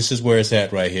 This is where it's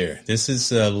at right here. This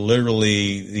is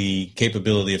literally the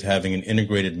capability of having an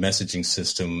integrated messaging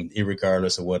system,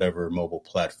 irregardless of whatever mobile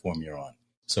platform you're on.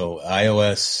 So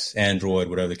iOS, Android,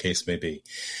 whatever the case may be.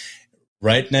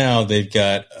 Right now, they've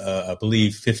got, I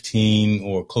believe, 15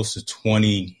 or close to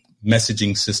 20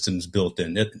 messaging systems built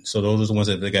in. So those are the ones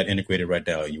that they got integrated right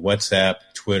now. Your WhatsApp,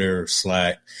 Twitter,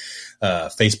 Slack,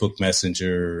 Facebook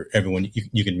Messenger, everyone,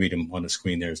 you can read them on the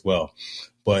screen there as well.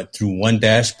 But through one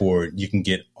dashboard, you can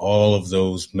get all of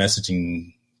those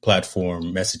messaging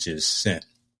platform messages sent.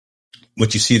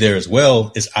 What you see there as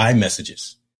well is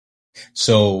iMessages.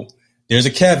 So there's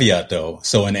a caveat, though.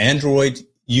 So an Android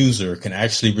user can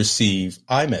actually receive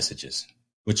iMessages,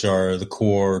 which are the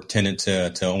core tenet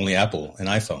to only Apple and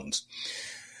iPhones.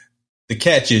 The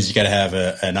catch is you got to have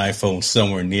an iPhone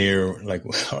somewhere near, like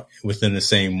within the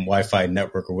same Wi-Fi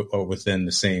network or within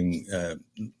the same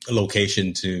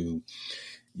location to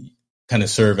kind of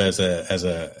serve as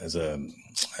a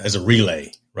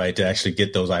relay, right? To actually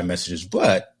get those iMessages.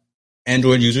 But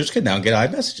Android users can now get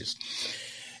iMessages.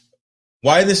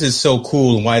 Why this is so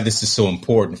cool and why this is so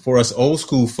important for us old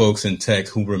school folks in tech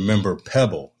who remember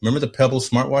Pebble. Remember the Pebble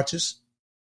smartwatches?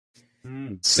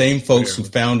 Same folks who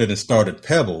founded and started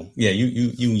Pebble. Yeah,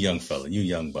 you young fella, you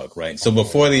young buck, right? So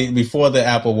before the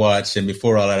Apple Watch and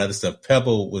before all that other stuff,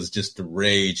 Pebble was just the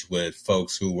rage with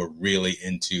folks who were really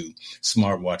into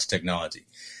smartwatch technology.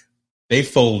 They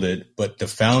folded, but the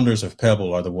founders of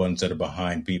Pebble are the ones that are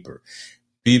behind Beeper.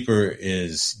 Beeper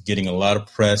is getting a lot of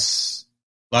press.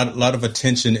 A lot of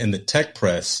attention in the tech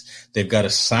press. They've got a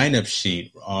sign-up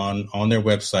sheet on their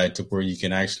website to where you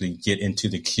can actually get into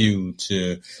the queue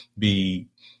to be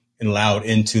allowed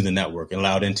into the network,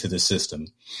 allowed into the system,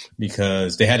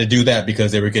 because they had to do that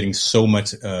because they were getting so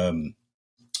much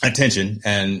attention,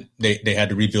 and they had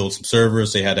to rebuild some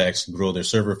servers. They had to actually grow their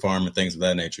server farm and things of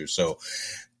that nature. So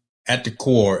at the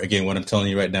core, again, what I'm telling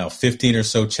you right now, 15 or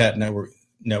so chat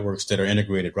networks that are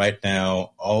integrated right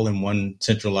now, all in one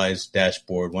centralized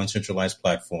dashboard, one centralized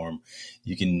platform.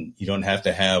 You don't have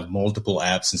to have multiple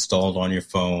apps installed on your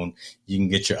phone. You can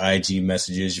get your IG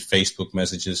messages, your Facebook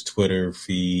messages, Twitter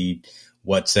feed,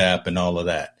 WhatsApp, and all of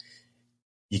that.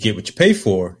 You get what you pay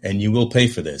for, and you will pay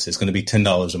for this. It's going to be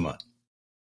 $10 a month.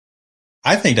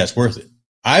 I think that's worth it.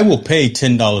 I will pay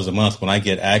 $10 a month when I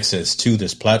get access to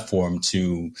this platform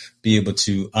to be able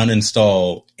to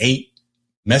uninstall 8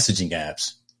 messaging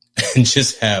apps and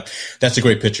just have, that's a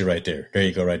great picture right there. There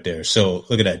you go, right there. So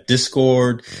look at that.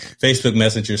 Discord, Facebook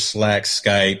Messenger, Slack,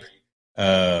 Skype.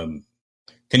 Can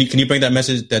you bring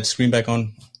that screen back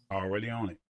on? Already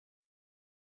on it.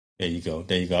 There you go.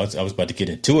 I was about to get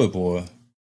into it, boy.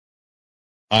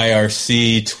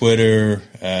 IRC, Twitter,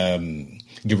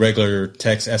 your regular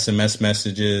text, SMS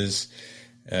messages.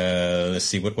 Let's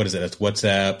see, what is it? That's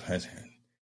WhatsApp.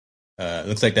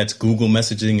 Looks like that's Google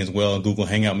messaging as well, Google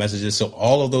Hangout messages. So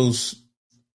all of those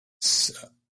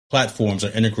platforms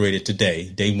are integrated today,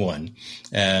 day one,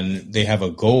 and they have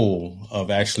a goal of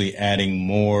actually adding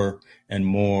more and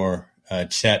more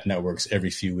chat networks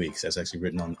every few weeks. That's actually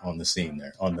written on the scene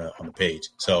there, on the page.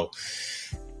 So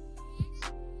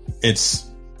it's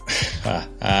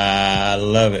I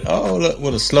love it. Oh, look,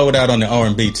 we'll slow it out on the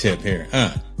R&B tip here.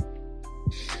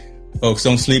 Folks,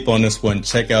 don't sleep on this one.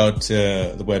 Check out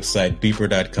the website,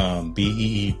 beeper.com,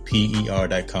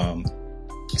 beeper.com.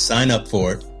 Sign up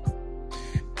for it.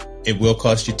 It will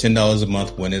cost you $10 a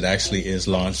month when it actually is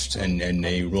launched and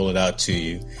they roll it out to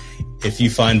you. If you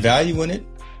find value in it,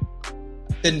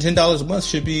 then $10 a month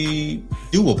should be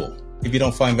doable. If you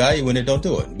don't find value in it, don't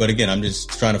do it. But again, I'm just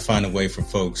trying to find a way for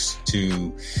folks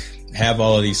to have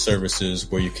all of these services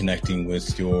where you're connecting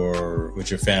with your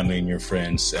family and your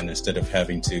friends, and instead of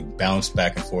having to bounce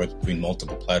back and forth between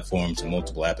multiple platforms and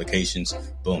multiple applications,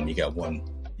 boom, you got one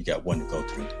to go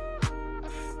through.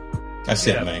 That's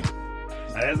it, man.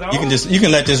 You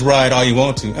can let this ride all you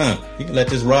want to. You can let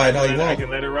this ride all you want. I can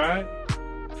let it ride?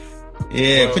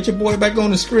 Yeah, well, put your boy back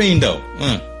on the screen though.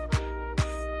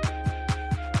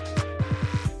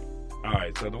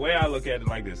 So the way I look at it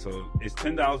like this, so it's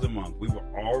 $10 a month. We were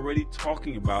already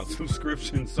talking about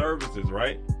subscription services,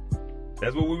 right?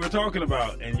 That's what we were talking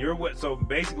about. And so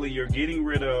basically you're getting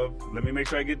rid of, let me make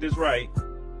sure I get this right.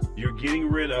 You're getting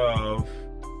rid of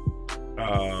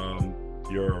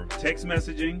your text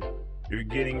messaging. You're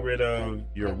getting rid of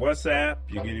your WhatsApp.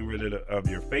 You're getting rid of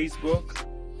your Facebook.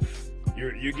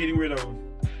 You're getting rid of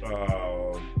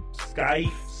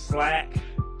Skype, Slack,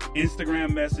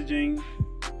 Instagram messaging.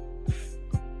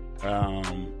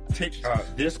 Discord.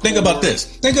 Think about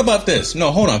this.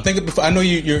 No, hold on. I know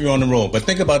you're on the roll, but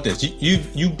think about this.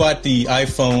 You bought the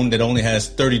iPhone that only has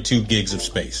 32 gigs of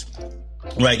space,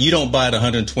 right? You don't buy the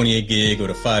 128 gig or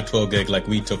the 512 gig like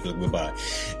we typically buy.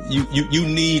 You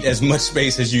need as much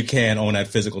space as you can on that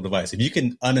physical device. If you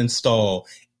can uninstall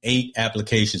 8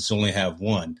 applications to only have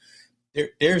one,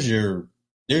 there's your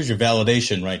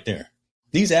validation right there.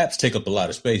 These apps take up a lot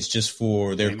of space just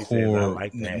for their core.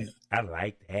 I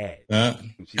like that.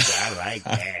 She said, I like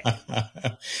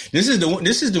that. This is the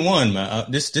one, man.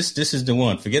 This is the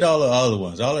one. Forget all the other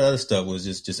ones. All the other stuff was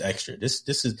just extra. This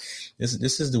is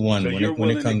the one. So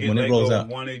when it rolls out.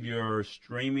 One of your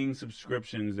streaming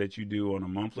subscriptions that you do on a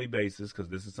monthly basis, because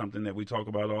this is something that we talk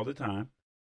about all the time.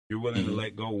 You're willing to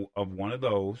let go of one of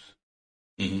those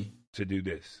to do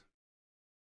this.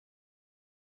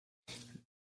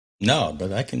 No,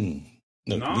 but I can.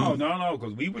 No,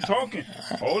 because we were talking.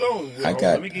 Hold on. I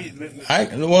got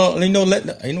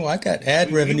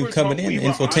ad revenue coming in.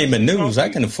 Infotainment news. I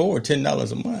can afford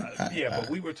 $10 a month. But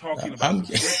we were talking about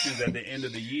subscriptions at the end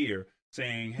of the year,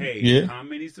 saying, "Hey, how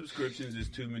many subscriptions is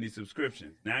too many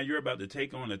subscriptions?" Now you're about to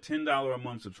take on a $10 a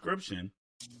month subscription.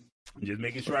 I'm just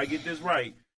making sure I get this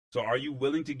right. So, are you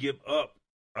willing to give up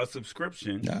a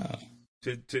subscription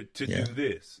to do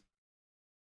this?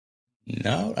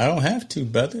 No, I don't have to,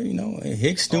 brother. You know,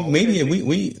 Hicks New Media,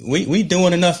 we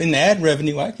doing enough in the ad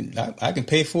revenue. I can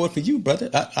pay for it for you, brother.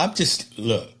 I'm just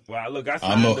look. Well, look, I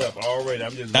signed up already.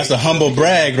 I'm just. That's a humble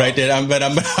brag right there. I'm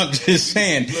just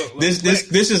saying this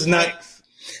is not.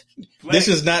 This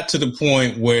is not to the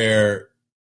point where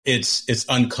it's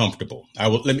uncomfortable. I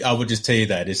would just tell you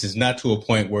that this is not to a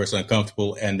point where it's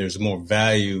uncomfortable, and there's more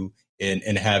value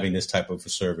in having this type of a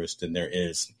service than there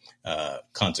is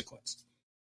consequence.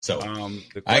 So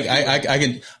I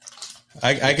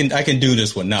can do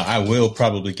this one now. I will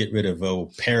probably get rid of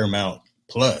Paramount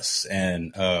Plus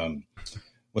and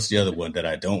what's the other one that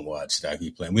I don't watch that I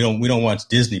keep playing? We don't watch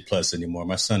Disney Plus anymore.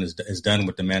 My son is done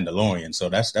with The Mandalorian, so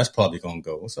that's probably gonna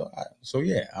go.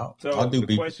 I'll do.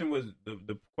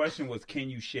 The question was, can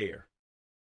you share?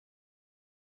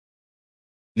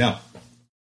 No,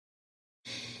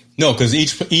 because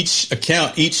each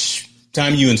account, each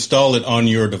time you install it on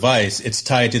your device, it's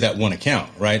tied to that one account,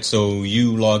 right? So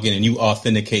you log in and you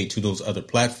authenticate to those other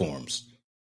platforms,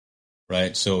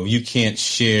 right? So you can't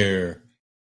share.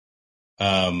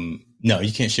 No,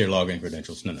 you can't share login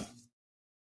credentials. No,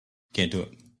 can't do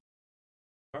it.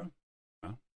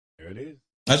 Oh, there it is.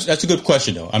 That's a good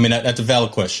question, though. I mean, that's a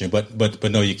valid question, but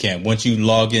no, you can't. Once you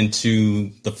log into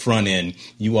the front end,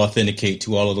 you authenticate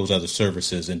to all of those other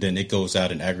services, and then it goes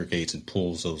out and aggregates and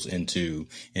pulls those into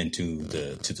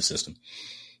the system.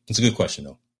 It's a good question,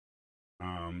 though.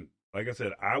 Like I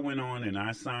said, I went on and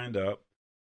I signed up,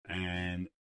 and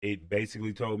it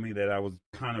basically told me that I was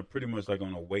kind of pretty much like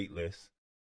on a wait list.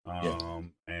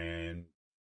 And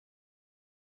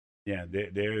yeah,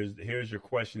 here's your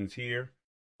questions here.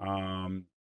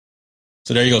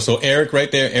 So there you go. So Eric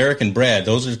right there, Eric and Brad,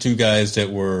 those are the two guys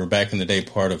that were back in the day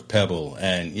part of Pebble.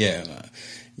 And yeah,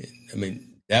 I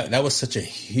mean, that was such a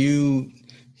huge,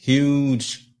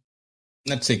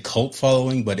 not to say cult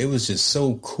following, but it was just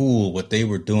so cool what they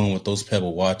were doing with those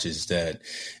Pebble watches that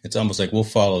it's almost like we'll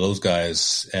follow those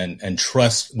guys and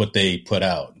trust what they put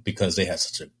out because they had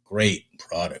such a great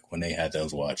product when they had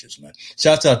those watches, man.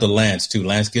 Shouts out to Lance too.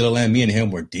 Lance Gilliland. Me and him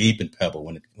were deep in Pebble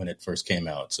when it first came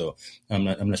out. So I'm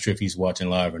not sure if he's watching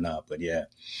live or not, but yeah,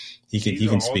 he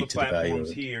can speak to the value of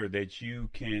it. Here that you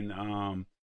can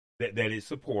that it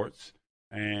supports.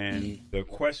 And the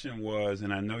question was,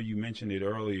 and I know you mentioned it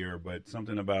earlier, but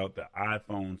something about the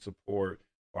iPhone support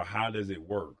or how does it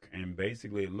work? And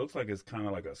basically, it looks like it's kind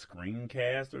of like a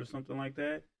screencast or something like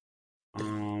that.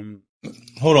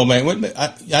 Hold on, man.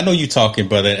 I know you talking,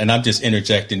 brother, and I'm just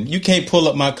interjecting. You can't pull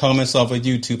up my comments off of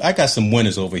YouTube. I got some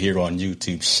winners over here on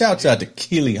YouTube. Shouts out to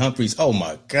Keely Humphreys. Oh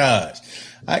my gosh,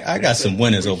 I got some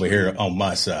winners over here on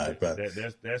my side, brother.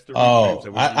 That's the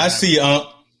I see.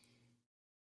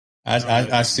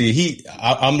 I see.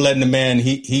 I'm letting the man.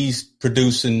 He's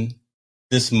producing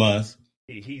this month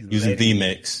using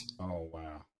vMix. Oh wow.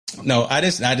 No, I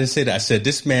didn't say that. I said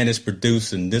this man is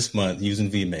producing this month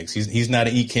using vMix. He's not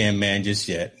an Ecamm man just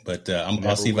yet, but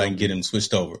I'll see if I can get him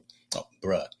switched over. Oh,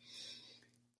 bruh.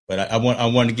 But I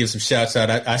want to give some shouts out.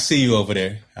 I see you over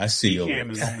there. I see you over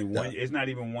there. Is only it's not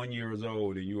even 1 year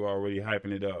old, and you are already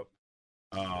hyping it up.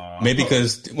 Maybe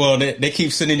because they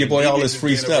keep sending your boy all this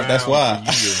free stuff. That's why.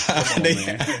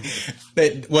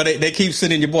 They keep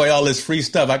sending your boy all this free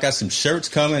stuff. I got some shirts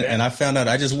coming, and I found out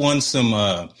I just won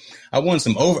some. I won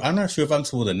some I'm not sure if I'm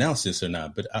supposed to announce this or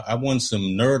not, but I won some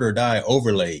Nerd or Die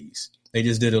overlays. They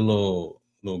just did a little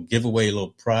giveaway,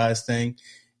 little prize thing,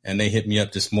 and they hit me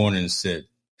up this morning and said,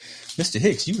 "Mr.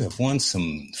 Hicks, you have won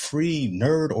some free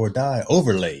Nerd or Die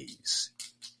overlays.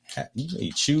 You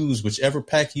may choose whichever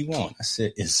pack you want." I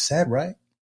said, "Is that right?"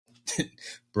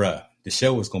 Bruh, the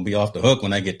show is going to be off the hook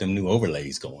when I get them new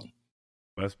overlays going.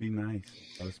 Must be nice.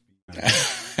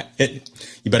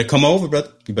 You better come over,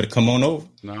 brother. You better come on over.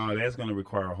 No, that's going to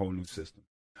require a whole new system.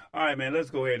 All right, man, let's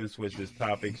go ahead and switch this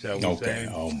topic, shall we say? Okay.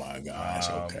 Oh, my gosh.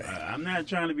 Okay. I'm not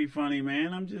trying to be funny,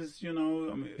 man. I'm just,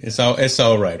 it's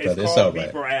all right, brother. It's all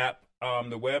right. Beeper app.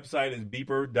 The website is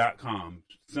beeper.com.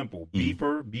 Simple.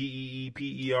 Beeper,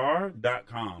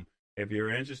 BEEPER.com. If you're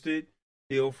interested,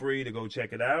 feel free to go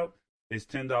check it out. It's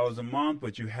 $10 a month,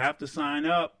 but you have to sign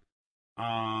up.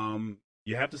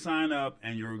 You have to sign up,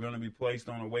 and you're going to be placed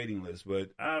on a waiting list.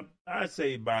 But I'd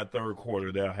say by third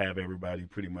quarter, they'll have everybody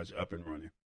pretty much up and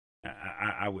running.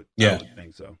 I would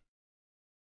think so.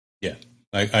 Yeah,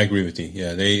 I agree with you.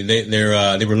 Yeah,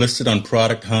 they were listed on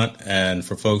Product Hunt, and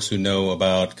for folks who know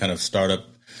about kind of startup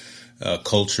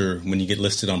culture, when you get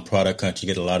listed on Product Hunt, you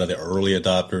get a lot of the early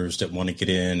adopters that want to get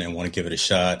in and want to give it a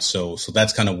shot. So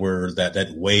that's kind of where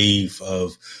that wave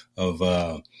of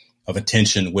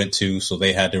attention went to. So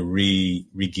they had to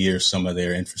re-gear some of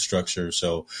their infrastructure.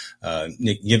 So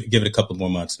give it a couple more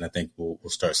months, and I think we'll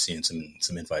start seeing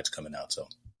some invites coming out. So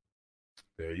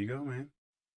there you go, man.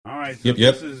 All right. So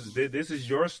this is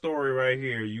your story right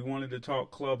here. You wanted to talk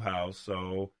Clubhouse,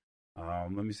 so let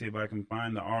me see if I can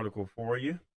find the article for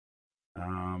you.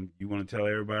 You want to tell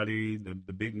everybody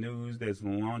the big news that's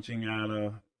launching out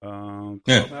of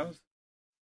Clubhouse?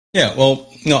 Yeah.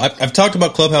 Well, I've talked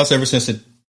about Clubhouse ever since it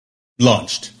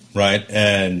launched, right?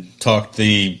 And talked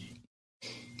the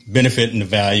benefit and the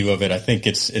value of it. I think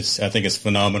it's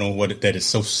phenomenal that it's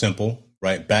so simple.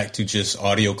 right? Back to just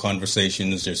audio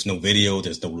conversations. There's no video.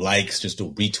 There's no likes. There's no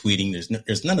retweeting.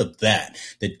 There's none of that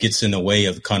gets in the way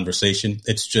of the conversation.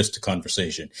 It's just a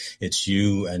conversation. It's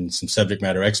you and some subject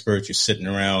matter experts. You're sitting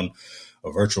around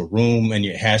a virtual room and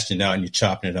you're hashing it out and you're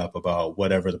chopping it up about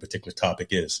whatever the particular topic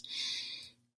is.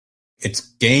 It's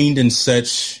gained in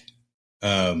such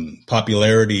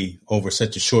popularity over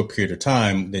such a short period of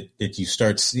time that you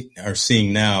are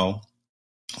seeing now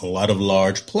a lot of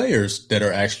large players that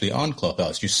are actually on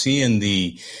Clubhouse. You're seeing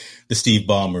the Steve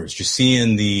Ballmers, you're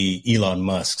seeing the Elon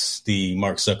Musks, the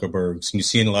Mark Zuckerbergs, and you're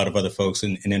seeing a lot of other folks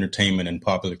in entertainment and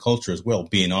popular culture as well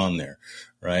being on there,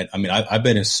 right? I mean, I've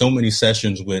been in so many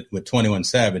sessions with 21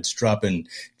 Savage dropping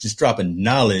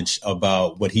knowledge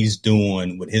about what he's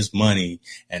doing with his money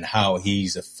and how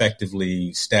he's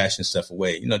effectively stashing stuff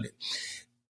away. You know,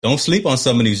 don't sleep on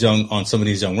some of these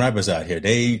young rappers out here.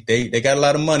 They got a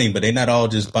lot of money, but they're not all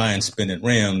just buying spinning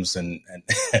rims and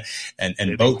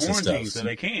boats and stuff. So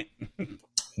they can't.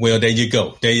 Well, there you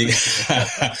go.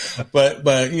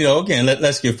 But you know, again,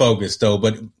 let's get focused though.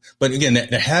 But again,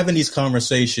 they're having these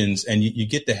conversations, and you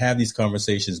get to have these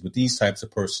conversations with these types of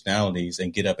personalities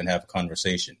and get up and have a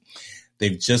conversation.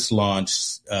 They've just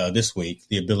launched this week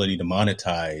the ability to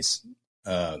monetize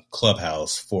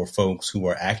Clubhouse for folks who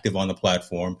are active on the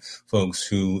platform, folks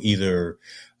who either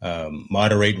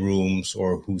moderate rooms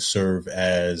or who serve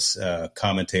as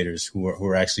commentators who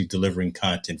are actually delivering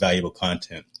content, valuable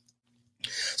content.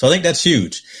 So I think that's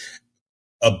huge.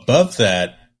 Above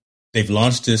that, they've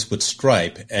launched this with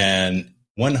Stripe, and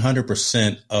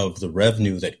 100% of the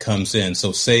revenue that comes in.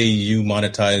 So say you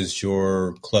monetize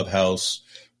your Clubhouse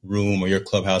room or your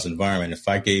Clubhouse environment. If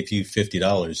I gave you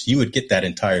 $50, you would get that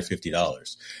entire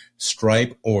 $50.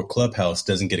 Stripe or Clubhouse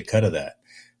doesn't get a cut of that.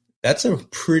 That's a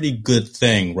pretty good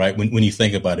thing, right? When you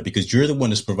think about it, because you're the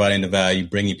one that's providing the value,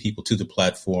 bringing people to the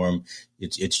platform.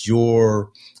 It's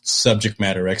your subject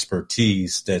matter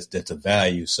expertise that's a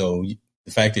value. So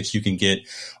the fact that you can get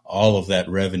all of that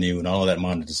revenue and all of that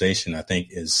monetization, I think,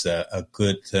 is a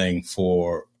good thing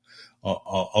for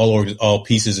all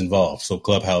pieces involved. So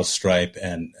Clubhouse, Stripe,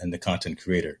 and the content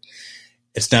creator.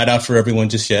 It's not out for everyone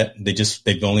just yet.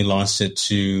 They've only launched it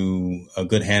to a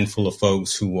good handful of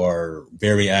folks who are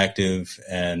very active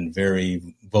and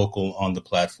very vocal on the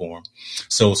platform.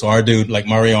 So our dude, like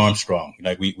Mario Armstrong,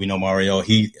 like we know Mario,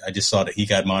 I just saw that he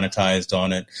got monetized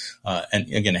on it.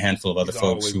 And again, a handful of other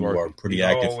folks who are pretty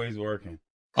active.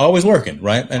 Always working,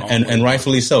 right? And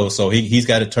rightfully so. So he's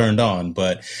got it turned on.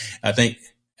 But I think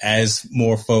as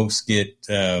more folks get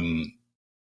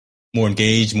more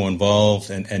engaged, more involved,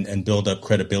 and build up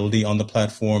credibility on the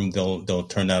platform, they'll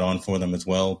turn that on for them as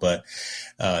well. But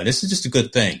this is just a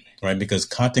good thing, right? Because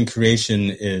content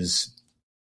creation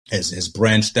has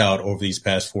branched out over these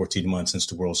past 14 months since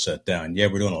the world shut down. Yeah,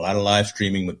 we're doing a lot of live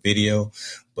streaming with video,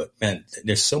 but man,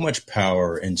 there's so much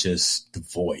power in just the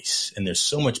voice, and there's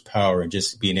so much power in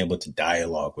just being able to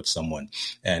dialogue with someone.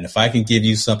 And if I can give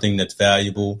you something that's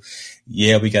valuable,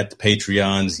 yeah, we got the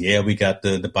Patreons, yeah, we got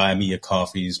the buy me a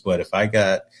coffees, but if I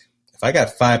got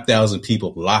 5,000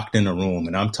 people locked in a room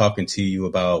and I'm talking to you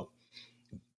about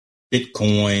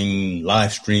Bitcoin,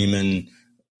 live streaming,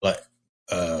 like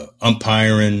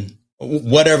umpiring,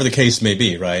 whatever the case may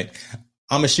be, right?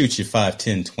 I'm going to shoot you $5,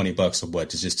 $10, $20 or what,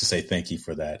 just to say thank you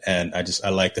for that. And I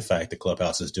like the fact that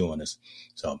Clubhouse is doing this.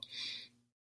 So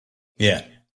yeah,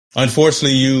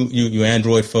 unfortunately you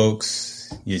Android folks,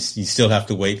 you still have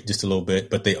to wait just a little bit,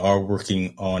 but they are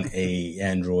working on an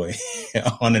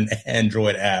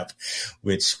Android app,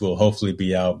 which will hopefully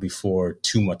be out before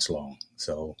too much long.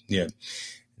 So yeah,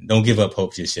 don't give up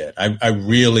hope just yet. I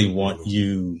really want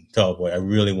you, Tallboy, I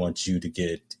really want you to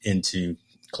get into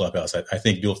Clubhouse. I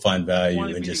think you'll find value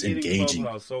in just engaging.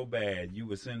 So bad, you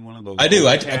would send one of those. I do,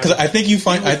 because I think you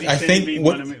find. I think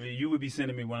you would be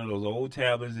sending me one of those old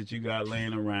tablets that you got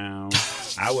laying around.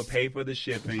 I would pay for the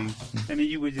shipping, and then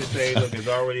you would just say, "Look, it's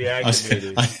already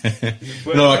activated."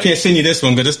 No, I can't send you this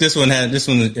one because this one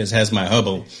has my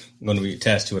Hubble going to be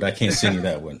attached to it. I can't send you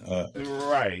that one.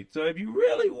 Right. So if you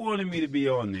really wanted me to be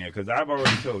on there, because I've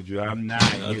already told you I'm not.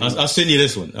 I'll send you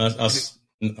this one.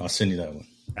 I'll send you that one.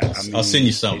 I'll send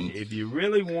you something. If you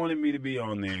really wanted me to be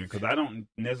on there, because I don't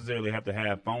necessarily have to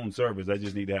have phone service, I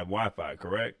just need to have Wi-Fi,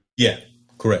 correct? Yeah,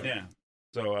 correct. Yeah.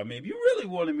 So, I mean, if you really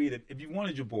wanted me to, if you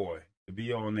wanted your boy to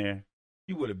be on there,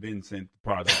 you would have been sent the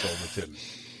product over to me,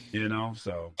 you know?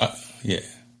 So. Yeah.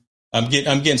 I'm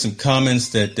getting some comments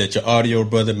that your audio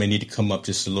brother may need to come up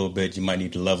just a little bit. You might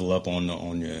need to level up on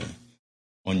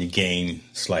your game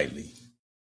slightly.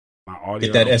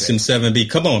 Get that SM7B.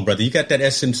 Come on, brother. You got that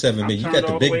SM7B. You got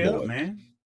the big boy, man.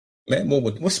 Man,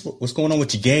 what's going on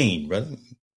with your game, brother?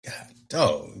 God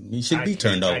you should be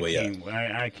turned all the way up.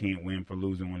 I can't win for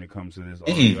losing when it comes to this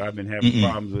audio. I've been having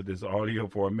problems with this audio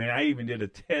for a minute. I even did a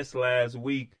test last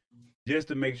week just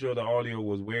to make sure the audio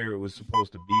was where it was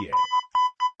supposed to be at.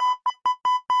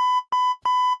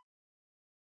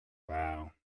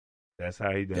 Wow. That's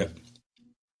how he does it.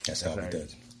 That's how he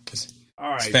does it. All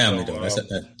right. It's family, though.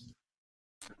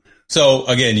 So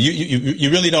again, you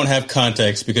really don't have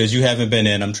context because you haven't been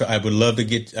in. I would love to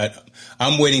get.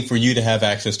 I'm waiting for you to have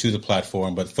access to the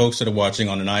platform. But folks that are watching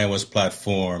on an iOS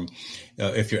platform,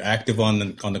 if you're active on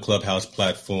the Clubhouse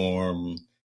platform,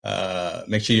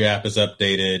 make sure your app is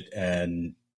updated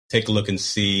and take a look and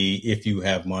see if you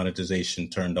have monetization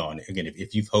turned on. Again,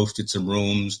 if you've hosted some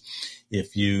rooms,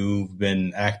 if you've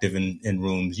been active in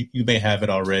rooms, you may have it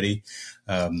already.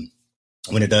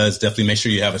 When it does, definitely make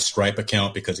sure you have a Stripe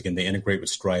account because, again, they integrate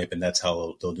with Stripe and that's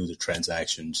how they'll do the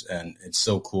transactions. And it's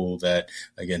so cool that,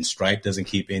 again, Stripe doesn't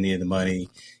keep any of the money.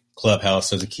 Clubhouse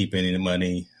doesn't keep any of the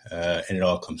money, and it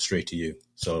all comes straight to you.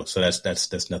 So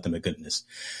that's nothing but goodness.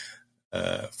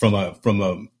 From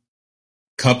a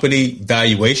company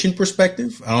valuation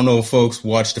perspective, I don't know if folks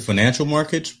watch the financial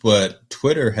markets, but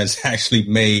Twitter has actually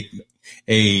made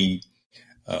a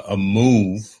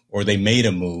move, or they made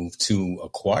a move to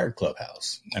acquire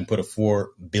Clubhouse and put a $4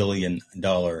 billion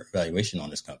valuation on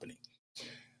this company.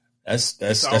 That's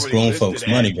grown folks'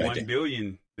 money right there. $1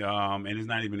 billion, and it's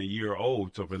not even a year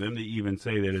old. So for them to even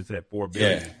say that it's at $4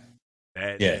 billion,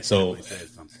 that so says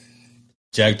something.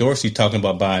 Jack Dorsey talking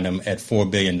about buying them at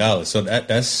 $4 billion. So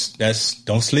that's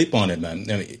don't sleep on it, man.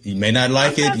 I mean, you may not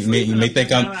like it. You may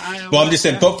think I'm just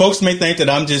saying, folks may think that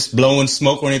I'm just blowing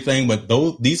smoke or anything, but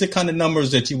these are kind of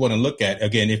numbers that you want to look at.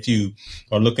 Again, if you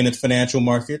are looking at financial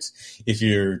markets, if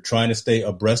you're trying to stay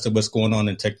abreast of what's going on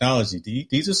in technology,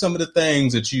 these are some of the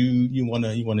things that you want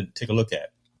to take a look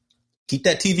at. Keep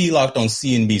that TV locked on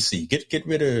CNBC. Get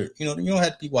rid of, you don't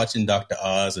have to be watching Dr.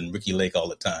 Oz and Ricky Lake all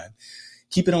the time.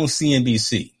 Keep it on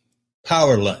CNBC.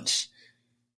 Power Lunch.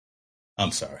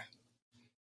 I'm sorry.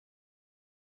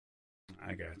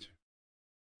 I got you.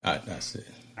 That's it.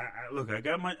 I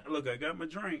got my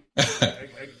drink.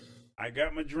 I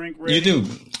got my drink ready. You do,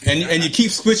 and you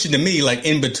keep switching to me like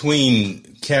in between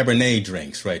Cabernet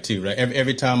drinks, right? Too right.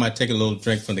 Every time I take a little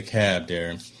drink from the cab,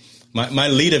 there. My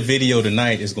Lita video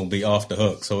tonight is going to be off the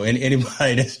hook. So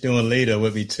anybody that's doing Lita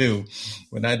with me too,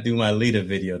 when I do my Lita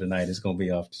video tonight, it's going to be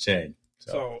off the chain.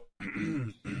 So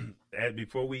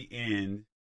before we end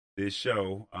this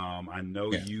show, I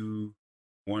know you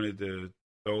wanted to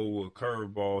throw a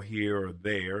curveball here or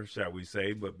there, shall we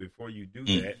say, but before you do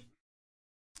that,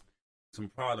 some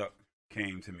product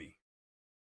came to me.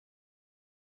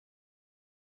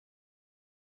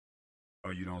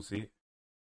 Oh, you don't see it?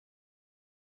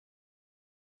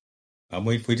 I'm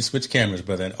waiting for you to switch cameras,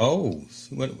 brother. Oh,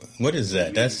 what is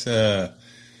that? That's I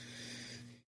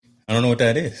don't know what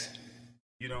that is.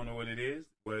 You don't know what it is?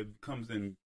 Well, it comes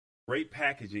in great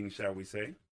packaging, shall we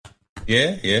say.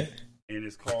 Yeah. And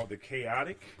it's called the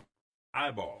Chaotic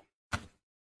Eyeball.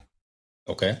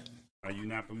 Okay. Are you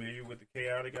not familiar with the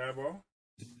Chaotic Eyeball?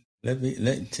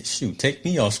 Take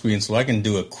me off screen so I can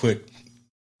do a quick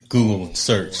Google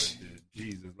search.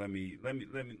 Jesus, let me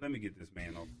get this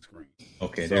man off the screen.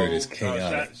 Okay, there it is.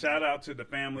 Chaotic. Shout out to the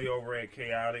family over at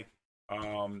Chaotic.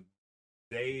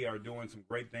 They are doing some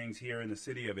great things here in the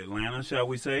city of Atlanta, shall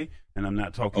we say? And I'm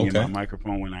not talking in my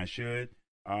microphone when I should.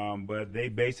 But they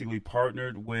basically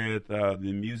partnered with the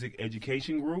Music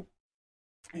Education Group,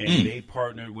 and they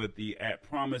partnered with the At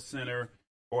Promise Center,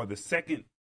 or the second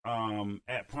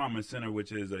At Promise Center,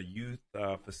 which is a youth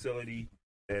facility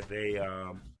that they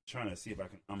trying to see if I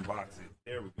can unbox it.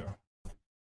 There we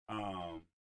go.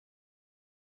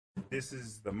 This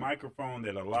is the microphone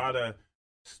that a lot of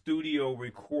studio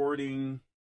recording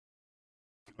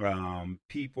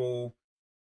people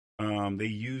they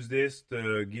use this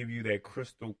to give you that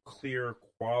crystal clear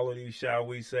quality, shall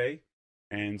we say.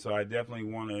 And so I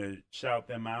definitely want to shout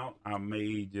them out. I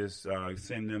may just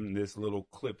send them this little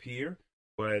clip here,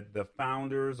 but the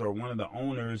founders, or one of the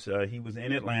owners, he was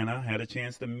in Atlanta, had a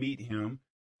chance to meet him,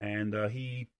 and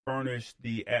he furnished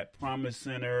the At Promise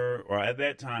Center, or at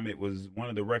that time it was one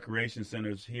of the recreation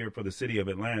centers here for the city of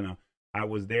Atlanta. I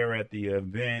was there at the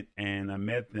event, and I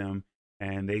met them,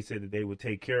 and they said that they would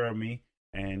take care of me,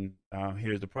 and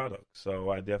here's the product. So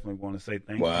I definitely want to say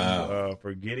thank you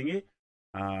for getting it.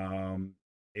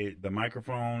 The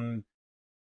microphone,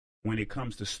 when it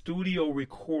comes to studio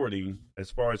recording, as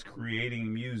far as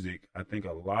creating music, I think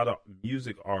a lot of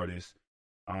music artists,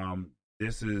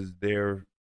 this is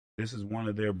one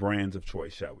of their brands of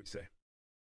choice, shall we say.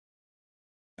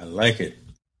 I like it.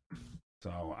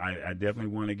 So I definitely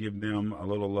want to give them a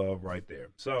little love right there.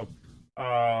 So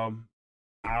I'll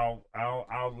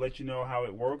let you know how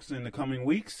it works in the coming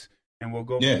weeks, and we'll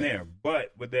go from there.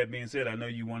 But with that being said, I know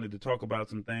you wanted to talk about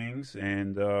some things,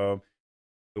 and the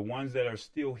ones that are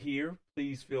still here,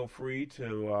 please feel free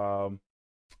to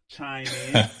chime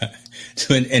in.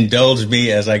 To indulge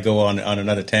me as I go on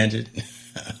another tangent.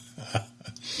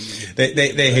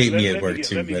 they hate me at work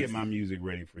too. Let me get my music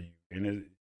ready for you. And let me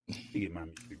get my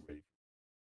music ready.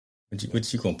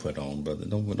 What you gonna put on, brother?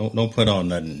 Don't put on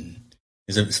nothing.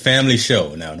 It's a family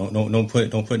show now. Don't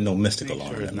put no mystical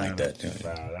on it like that.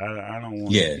 I don't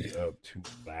want to be up too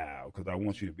loud because I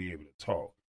want you to be able to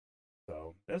talk.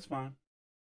 So that's fine.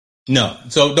 No,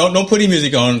 so don't put any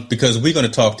music on because we're going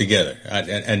to talk together.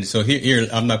 And so here,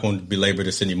 I'm not going to belabor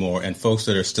this anymore. And folks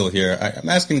that are still here, I'm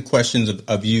asking questions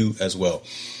of you as well.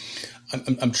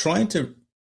 I'm trying to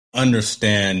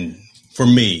understand, for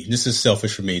me, this is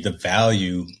selfish for me, the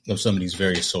value of some of these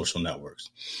various social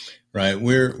networks, right?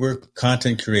 We're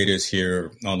content creators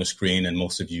here on the screen, and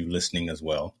most of you listening as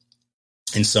well,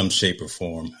 in some shape or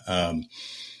form.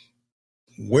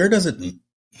 Where does it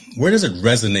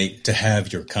resonate to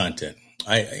have your content?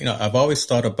 I've always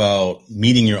thought about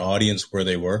meeting your audience where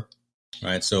they were,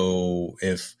 right? So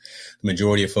if the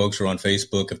majority of folks were on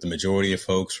Facebook, if the majority of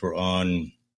folks were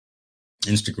on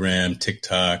Instagram,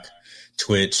 TikTok,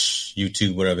 Twitch,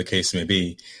 YouTube, whatever the case may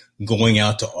be, going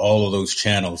out to all of those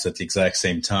channels at the exact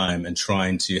same time and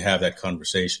trying to have that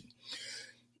conversation.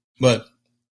 But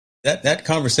that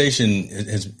conversation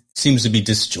seems to be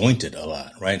disjointed a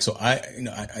lot, right? So I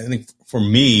think for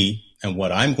me, and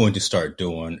what I'm going to start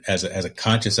doing as a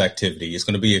conscious activity, is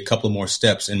going to be a couple more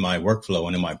steps in my workflow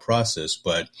and in my process.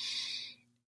 But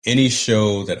any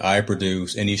show that I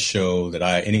produce, any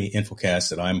infocast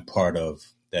that I'm part of,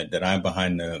 that I'm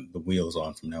behind the wheels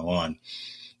on from now on,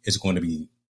 is going to be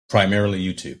primarily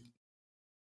YouTube.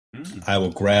 I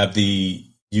will grab the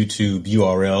YouTube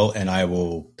URL and I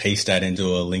will paste that into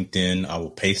a LinkedIn. I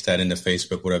will paste that into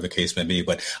Facebook, whatever the case may be.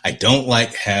 But I don't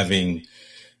like having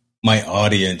my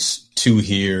audience 2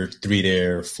 here, 3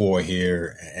 there, 4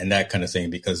 here, and that kind of thing,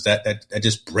 because that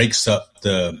just breaks up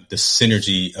the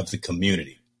synergy of the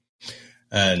community.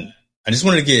 And I just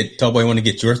wanted to Tallboy, I want to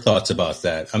get your thoughts about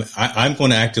that. I'm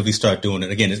going to actively start doing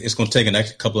it. Again, it's going to take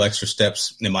a couple extra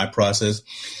steps in my process.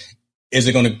 Is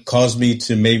it going to cause me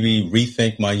to maybe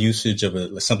rethink my usage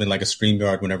of something like a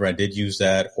StreamYard whenever I did use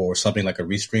that, or something like a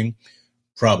Restream?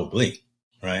 Probably,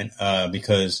 right?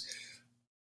 Because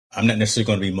I'm not necessarily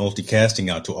going to be multicasting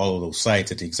out to all of those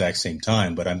sites at the exact same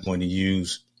time, but I'm going to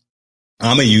use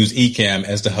Ecamm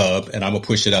as the hub, and I'm going to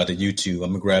push it out to YouTube.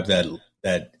 I'm going to grab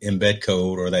that embed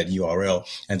code or that URL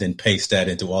and then paste that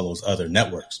into all those other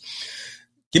networks.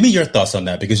 Give me your thoughts on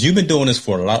that, because you've been doing this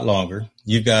for a lot longer.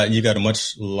 You've got a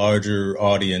much larger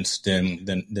audience than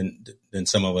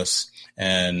some of us.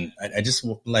 And I just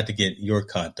would like to get your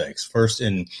context first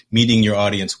in meeting your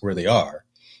audience where they are.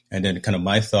 And then kind of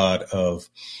my thought of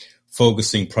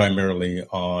focusing primarily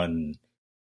on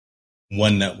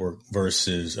one network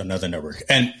versus another network.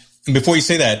 And before you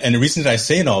say that, and the reason that I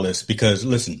say all this, because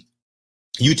listen,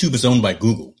 YouTube is owned by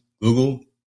Google. Google,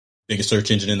 biggest search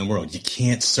engine in the world. You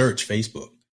can't search Facebook.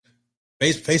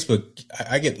 Facebook,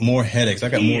 I get more headaches. I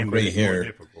got more gray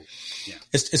hair. Yeah.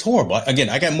 It's horrible. Again,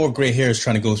 I got more gray hairs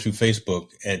trying to go through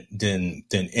Facebook than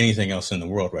anything else in the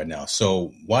world right now.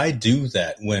 So why do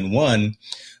that when, one,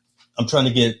 I'm trying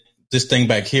to get this thing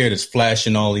back here that's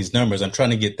flashing all these numbers. I'm trying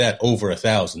to get that over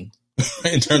 1,000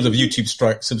 in terms of YouTube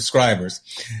subscribers.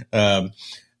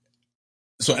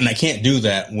 So, and I can't do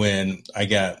that when I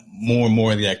got more and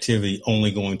more of the activity only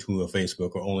going to a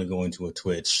Facebook, or only going to a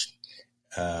Twitch,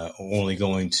 or only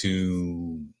going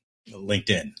to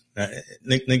LinkedIn.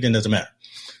 LinkedIn doesn't matter.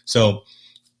 So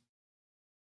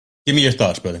give me your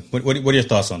thoughts, brother. What are your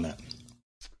thoughts on that?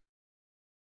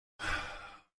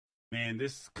 Man,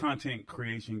 this content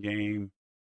creation game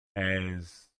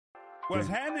has... What's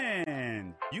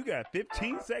happening? You got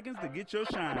 15 seconds to get your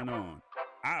shine on.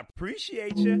 I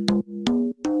appreciate you.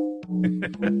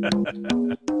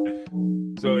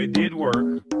 So it did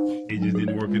work. It just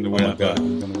didn't work in the way I thought it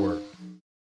was going to work.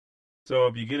 So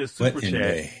if you get a super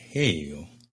chat...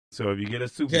 So if you get a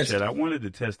super chat, I wanted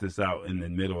to test this out in the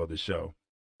middle of the show.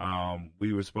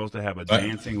 We were supposed to have a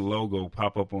dancing logo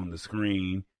pop up on the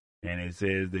screen, and it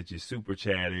says that you super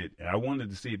chatted. I wanted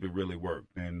to see if it really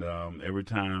worked. And every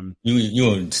time you're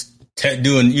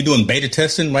doing beta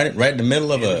testing right in the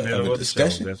middle of a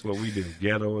discussion. That's what we do.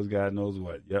 Ghetto as God knows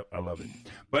what. Yep, I love it.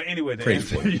 But anyway, to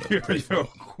answer your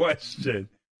question,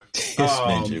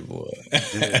 Ninja boy.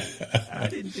 I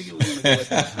didn't think it was going to go at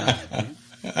that time.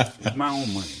 It's my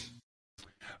own money.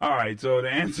 All right, so to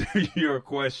answer your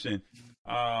question,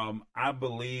 I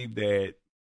believe that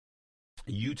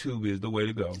YouTube is the way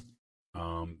to go.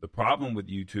 The problem with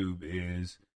YouTube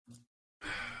is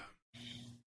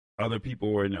other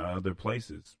people are in other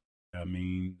places. I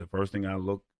mean, the first thing I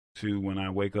look to when I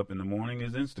wake up in the morning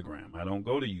is Instagram. I don't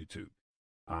go to YouTube.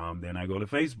 Then I go to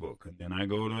Facebook, and then I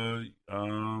go to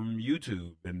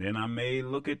YouTube, and then I may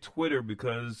look at Twitter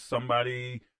because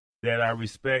somebody that I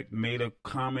respect made a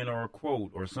comment or a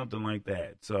quote or something like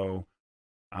that. So,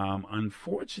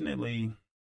 unfortunately,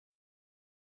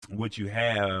 what you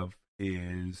have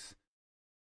is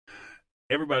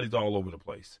everybody's all over the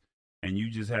place, and you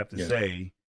just have to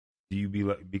say, do you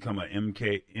become a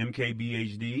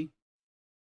MKBHD?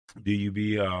 Do you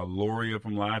be a Loria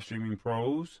from Live Streaming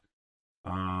Pros?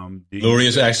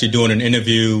 Loria's actually doing an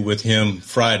interview with him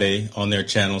Friday on their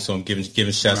channel, so I'm giving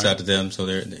shouts out to them. So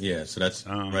so that's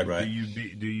right.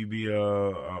 Do you be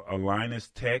a Linus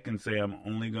Tech and say I'm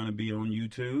only going to be on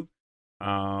YouTube?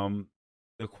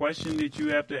 The question that you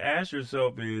have to ask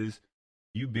yourself is,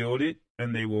 you build it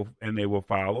and they will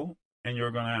follow, and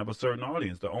you're going to have a certain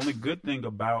audience. The only good thing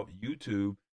about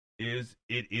YouTube is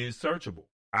it is searchable.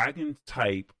 I can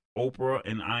type Oprah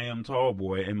and I Am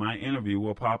Tallboy and my interview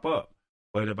will pop up.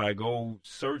 But if I go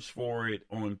search for it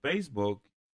on Facebook,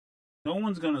 no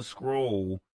one's going to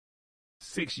scroll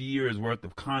 6 years worth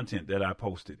of content that I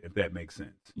posted, if that makes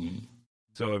sense. Mm-hmm.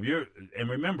 So and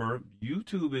remember,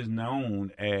 YouTube is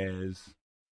known as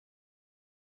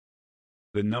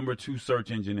the number 2 search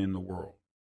engine in the world.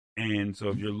 And so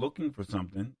if you're looking for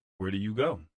something, where do you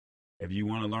go? If you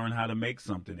want to learn how to make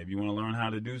something, if you want to learn how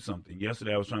to do something.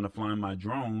 Yesterday I was trying to fly my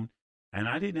drone, and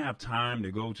I didn't have time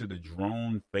to go to the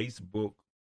drone Facebook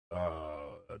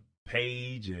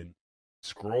page and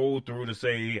scroll through to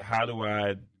say, how do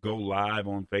I go live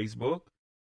on Facebook?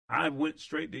 I went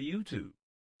straight to YouTube.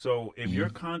 So if your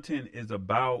content is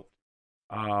about,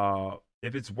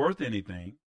 if it's worth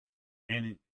anything,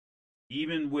 and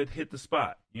even with Hit the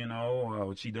Spot,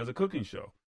 she does a cooking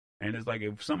show. And it's like,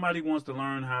 if somebody wants to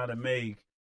learn how to make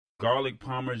garlic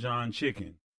Parmesan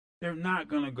chicken, they're not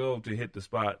going to go to Hit the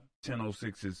Spot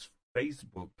 1006's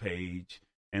Facebook page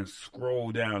and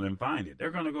scroll down and find it.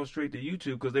 They're going to go straight to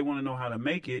YouTube because they want to know how to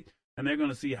make it, and they're going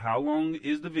to see how long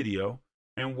is the video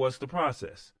and what's the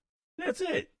process. That's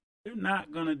it. They're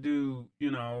not going to do,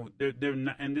 they're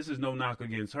not, and this is no knock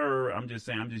against her. I'm just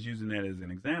saying, I'm just using that as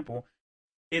an example.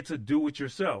 It's a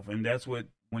do-it-yourself, and that's what,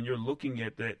 when you're looking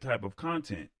at that type of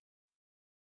content,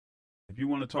 if you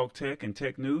want to talk tech and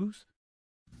tech news,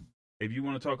 if you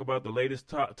want to talk about the latest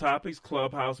topics,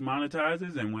 Clubhouse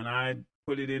monetizes, and when I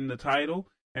put it in the title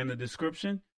and the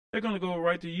description, they're going to go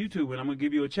right to YouTube, and I'm going to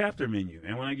give you a chapter menu.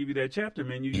 And when I give you that chapter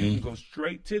menu, you can go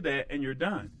straight to that, and you're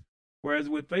done. Whereas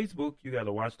with Facebook, you got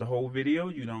to watch the whole video.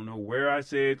 You don't know where I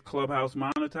said Clubhouse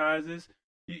monetizes.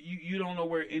 You don't know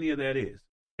where any of that is.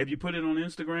 If you put it on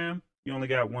Instagram, you only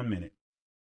got 1 minute.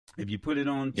 If you put it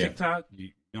on TikTok,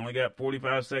 you only got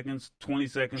 45 seconds, 20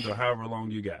 seconds, or however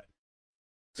long you got.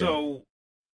 So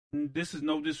this is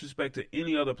no disrespect to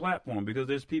any other platform, because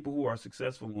there's people who are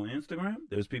successful on Instagram,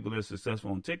 there's people that are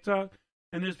successful on TikTok,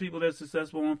 and there's people that are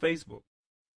successful on Facebook.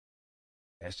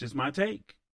 That's just my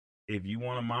take. If you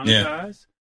want to monetize,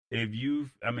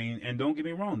 and don't get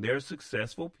me wrong, there's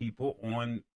successful people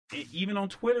even on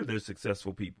Twitter, there's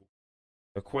successful people.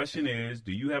 The question is,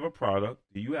 do you have a product?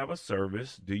 Do you have a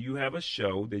service? Do you have a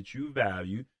show that you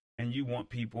value and you want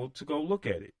people to go look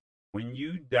at it? When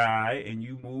you die and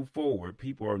you move forward,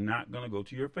 people are not going to go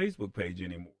to your Facebook page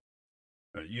anymore.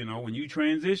 When you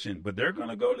transition, but they're going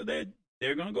to go to that.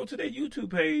 They're going to go to their YouTube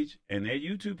page, and their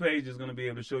YouTube page is going to be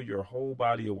able to show your whole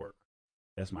body of work.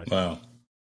 That's my take. Wow.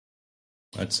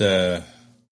 That's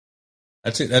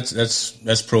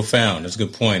profound. That's a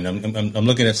good point. I'm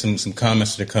looking at some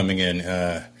comments that are coming in.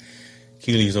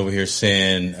 Keely's over here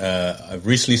saying, I've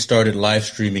recently started live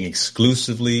streaming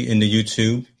exclusively into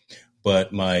YouTube,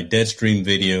 but my Deadstream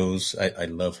videos, I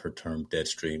love her term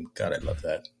Deadstream. God, I love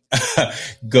that.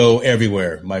 Go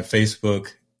everywhere. My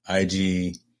Facebook,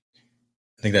 IG,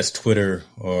 I think that's Twitter,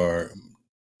 or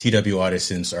TW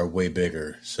Audisons are way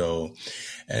bigger. So,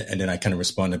 and then I kind of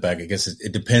responded back. I guess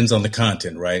it depends on the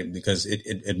content, right? Because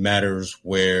it matters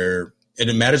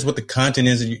it matters what the content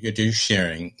is that you're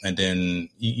sharing. And then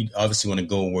you obviously want to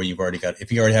go where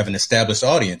if you already have an established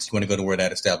audience, you want to go to where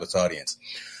that established audience.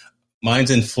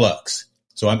 Mine's in flux.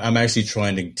 So I'm actually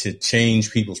trying to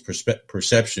change people's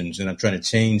perceptions, and I'm trying to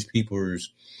change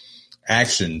people's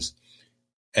actions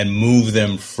and move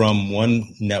them from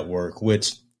one network,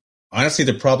 which honestly,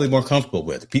 they're probably more comfortable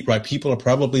with. Right? People are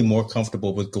probably more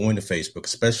comfortable with going to Facebook,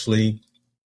 especially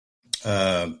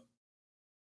our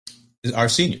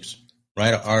seniors.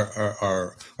 right?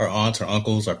 Our aunts, our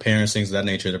uncles, our parents, things of that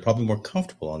nature, they're probably more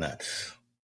comfortable on that.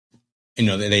 You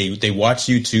know, they watch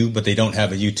YouTube, but they don't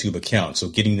have a YouTube account. So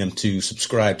getting them to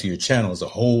subscribe to your channel is a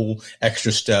whole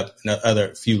extra step,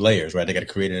 another few layers, right? They got to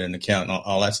create an account and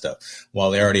all that stuff while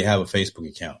they already have a Facebook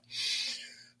account.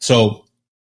 So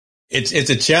it's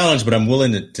a challenge, but I'm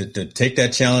willing to take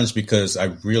that challenge because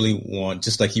I really want,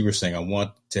 just like you were saying, I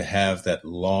want to have that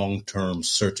long-term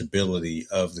searchability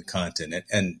of the content.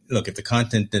 And look, if the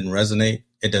content didn't resonate,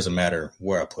 it doesn't matter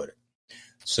where I put it.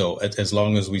 So as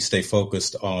long as we stay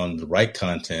focused on the right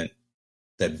content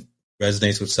that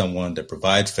resonates with someone, that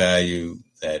provides value,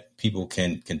 that people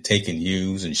can take and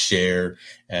use and share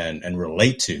and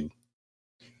relate to.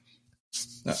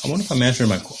 I wonder if I'm answering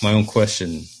my own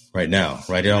question right now,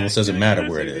 right? It almost doesn't matter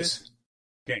where it is.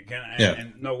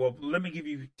 Well, let me give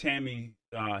you Tammy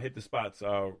hit the spots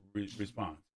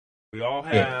response. We all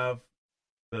have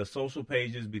the social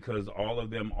pages because all of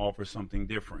them offer something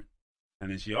different. And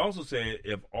then she also said,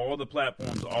 if all the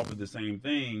platforms offer the same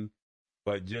thing,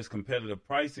 but just competitive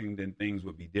pricing, then things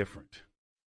would be different.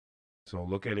 So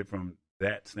look at it from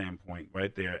that standpoint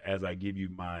right there as I give you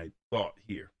my thought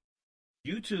here.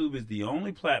 YouTube is the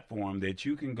only platform that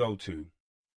you can go to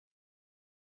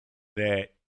that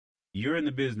you're in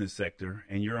the business sector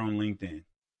and you're on LinkedIn.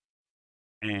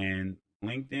 And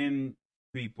LinkedIn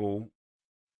people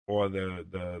or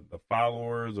the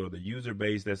followers or the user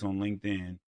base that's on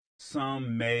LinkedIn,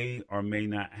 some may or may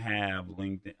not have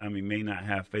may not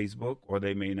have Facebook, or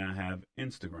they may not have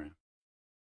Instagram.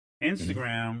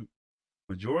 Instagram,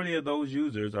 majority of those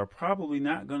users are probably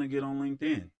not going to get on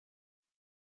LinkedIn.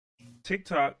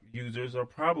 TikTok users are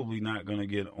probably not going to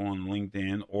get on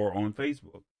LinkedIn or on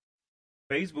Facebook.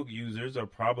 Facebook users are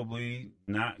probably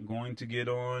not going to get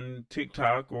on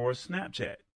TikTok or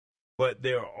Snapchat. But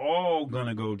they're all going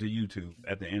to go to YouTube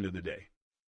at the end of the day.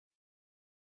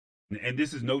 And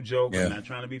this is no joke. I'm not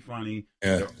trying to be funny.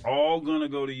 They're all going to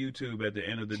go to YouTube at the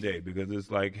end of the day because it's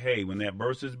like, hey, when that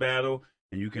versus battle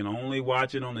and you can only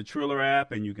watch it on the Triller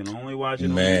app and you can only watch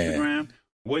it on Instagram,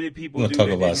 what did people do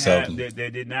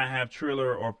that did not have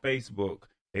Triller or Facebook?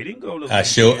 They didn't go to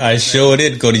LinkedIn. I sure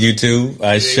did go to YouTube.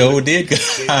 I sure did.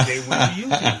 They went to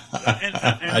YouTube.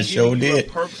 And I sure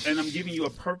did. And I'm giving you a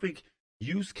perfect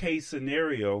use case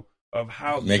scenario of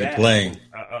how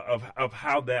of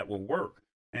how that will work.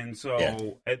 And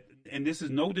so, and this is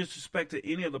no disrespect to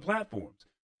any of the platforms.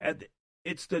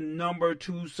 It's the number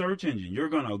 2 search engine. You're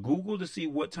going to Google to see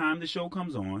what time the show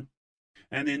comes on.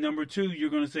 And then number 2, you're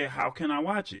going to say, how can I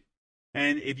watch it?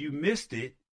 And if you missed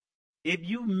it, if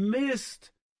you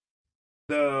missed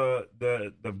the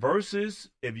verses,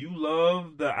 if you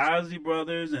love the Ozzy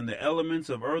Brothers and the elements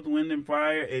of Earth, Wind, and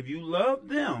Fire, if you love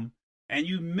them and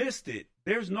you missed it,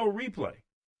 there's no replay.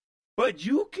 But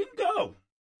you can go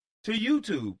to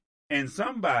YouTube and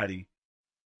somebody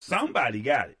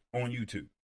got it on YouTube.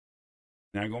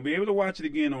 Not going to be able to watch it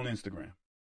again on Instagram.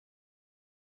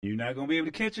 You're not going to be able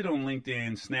to catch it on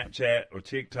LinkedIn, Snapchat, or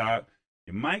TikTok.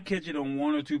 You might catch it on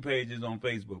 1 or 2 pages on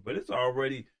Facebook, but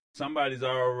somebody's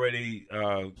already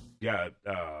got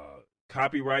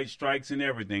copyright strikes and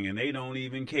everything, and they don't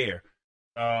even care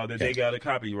that they got a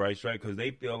copyright strike because they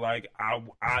feel like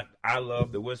I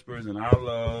love the Whispers and I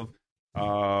love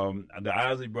the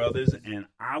Ozzy Brothers, and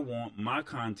I want my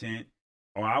content,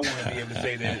 or I want to be able to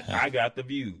say that I got the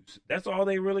views. That's all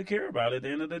they really care about at the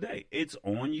end of the day. It's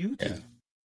on YouTube.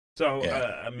 So,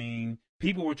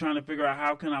 people were trying to figure out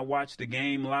how can I watch the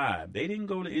game live. They didn't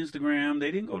go to Instagram.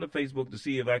 They didn't go to Facebook to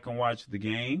see if I can watch the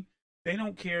game. They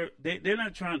don't care. They're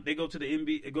not trying. They go to the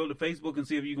NBA, go to Facebook and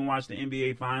see if you can watch the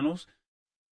NBA Finals.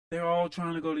 They're all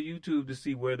trying to go to YouTube to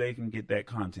see where they can get that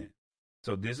content.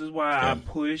 So this is why I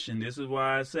push, and this is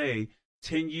why I say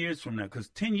 10 years from now, because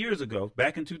 10 years ago,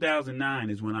 back in 2009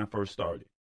 is when I first started.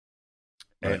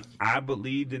 Right. And I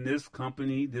believed in this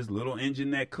company, this little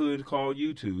engine that could call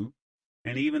YouTube.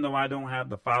 And even though I don't have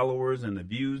the followers and the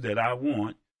views that I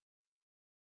want,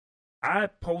 I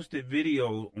posted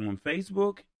video on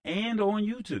Facebook and on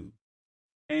YouTube.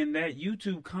 And that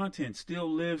YouTube content still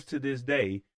lives to this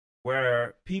day,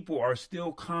 where people are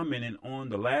still commenting on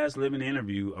the last living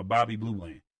interview of Bobby Blue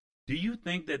Bland. Do you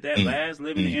think that last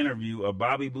living interview of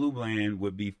Bobby Blue Bland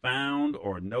would be found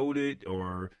or noted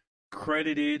or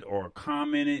credited or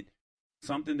commented,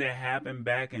 something that happened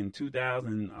back in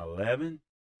 2011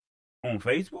 on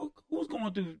Facebook? Who's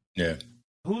going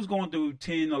through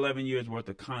 10, 11 years worth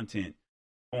of content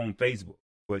on Facebook?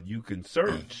 But you can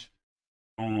search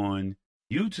on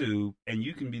YouTube and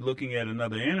you can be looking at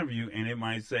another interview and it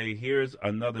might say, here's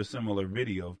another similar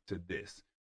video to this.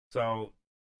 So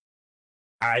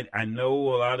I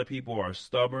know a lot of people are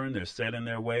stubborn. They're set in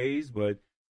their ways. But,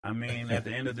 I mean, at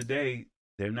the end of the day,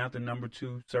 they're not the number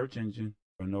 2 search engine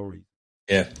for no reason.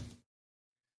 Yeah.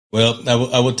 Well,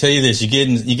 I will tell you this: you're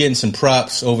getting some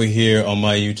props over here on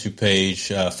my YouTube page.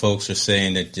 Folks are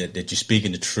saying that you're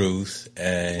speaking the truth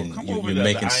and you're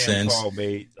making sense.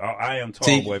 I am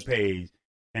Tall Boy page.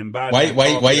 And by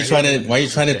why you trying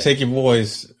to take your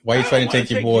boys? Why you trying to take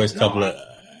your boys?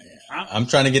 I'm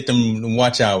trying to get them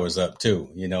watch hours up too.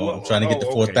 You know, I'm trying to get the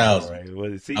 4,000. Right. Well,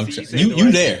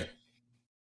 you there?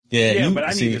 Yeah, but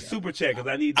I need the super chat because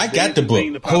I need. I got the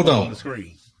book. Hold on. The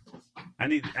screen. I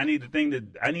need the thing that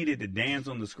I needed to dance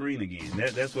on the screen again.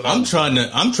 That's what I'm trying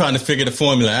to figure the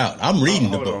formula out. I'm reading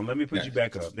the book. Hold on, let me put you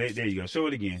back up. There you go. Show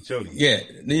it again. Yeah,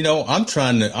 you know, I'm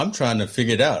trying to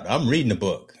figure it out. I'm reading the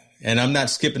book, and I'm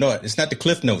not skipping on. It's not the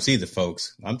Cliff Notes either,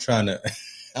 folks. I'm trying to.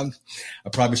 I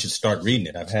probably should start reading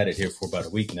it. I've had it here for about a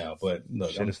week now, but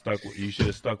look, you should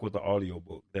have stuck with the audio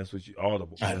book. That's what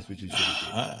Audible. That's what you should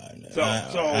have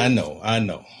done.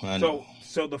 I know.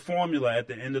 So the formula at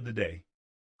the end of the day.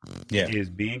 Yeah. Is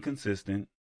being consistent,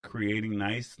 creating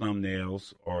nice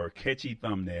thumbnails or catchy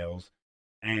thumbnails,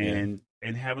 and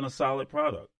having a solid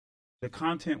product. The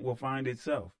content will find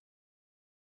itself.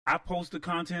 I post the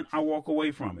content, I walk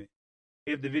away from it.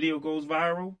 If the video goes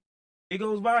viral, it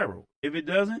goes viral. If it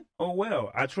doesn't, oh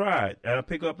well, I tried. I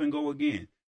pick up and go again.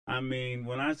 I mean,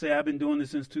 when I say I've been doing this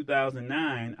since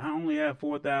 2009, I only have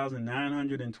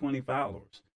 4,920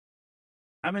 followers.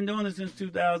 I've been doing this since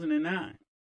 2009.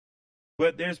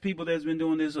 But there's people that's been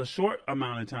doing this a short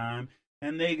amount of time,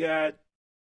 and they got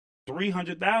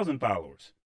 300,000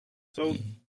 followers. So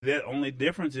the only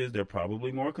difference is they're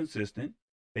probably more consistent.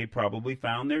 They probably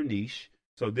found their niche.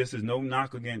 So this is no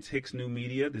knock against Hicks New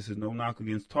Media. This is no knock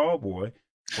against Tall Boy.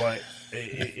 But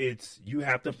it's you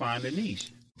have to find a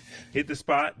niche. Hit the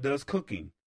Spot does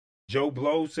cooking. Joe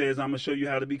Blow says, I'm going to show you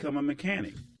how to become a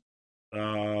mechanic.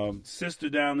 Sister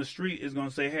down the street is going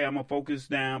to say, hey, I'm going to focus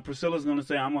down. Priscilla's going to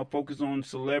say, I'm going to focus on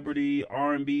celebrity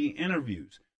R&B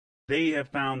interviews. They have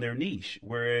found their niche.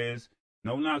 Whereas,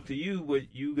 no knock to you,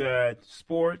 but you got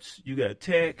sports, you got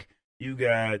tech, you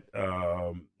got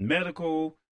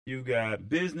medical, you got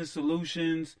business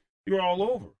solutions. You're all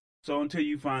over. So until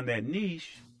you find that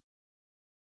niche,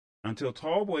 until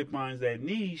Tall Boy finds that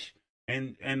niche,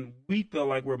 and we feel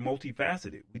like we're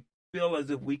multifaceted. We feel as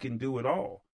if we can do it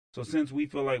all. So since we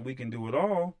feel like we can do it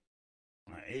all,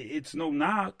 it's no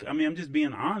knock. I mean, I'm just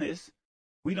being honest.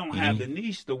 We don't have the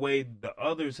niche the way the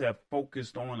others have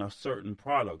focused on a certain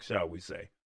product, shall we say.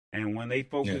 And when they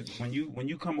focus, when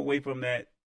you come away from that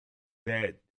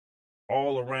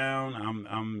all around,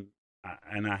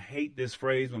 and I hate this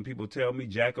phrase when people tell me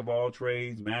jack of all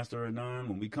trades, master of none.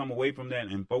 When we come away from that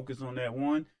and focus on that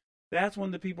one, that's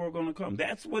when the people are going to come.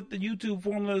 That's what the YouTube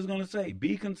formula is going to say.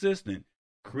 Be consistent.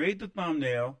 Create the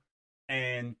thumbnail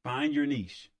and find your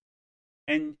niche,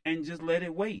 and just let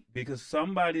it wait, because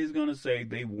somebody is going to say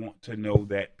they want to know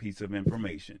that piece of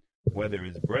information, whether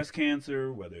it's breast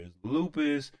cancer, whether it's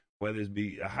lupus, whether it's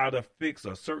how to fix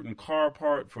a certain car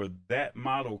part for that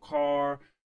model car,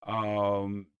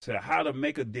 to how to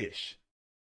make a dish,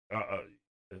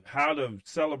 how to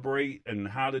celebrate, and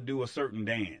how to do a certain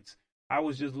dance. I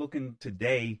was just looking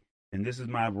today, and this is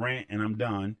my rant, and I'm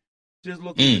done. Just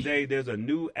looking today, there's a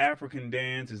new African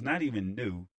dance. It's not even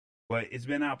new, but it's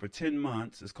been out for 10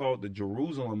 months. It's called the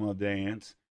Jerusalem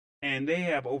dance, and they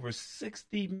have over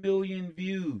 60 million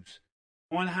views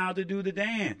on how to do the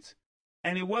dance.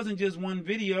 And it wasn't just one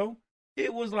video.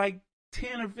 It was like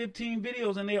 10 or 15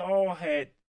 videos, and they all had,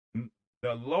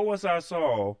 the lowest I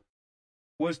saw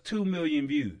was 2 million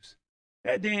views.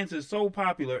 That dance is so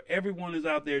popular. Everyone is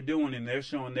out there doing it, and they're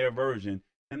showing their version.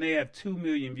 And they have 2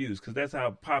 million views because that's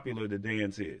how popular the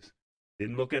dance is.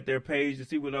 Didn't look at their page to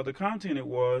see what other content it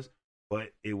was, but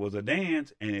it was a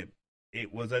dance, and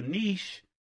it was a niche.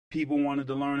 People wanted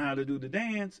to learn how to do the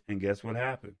dance, and guess what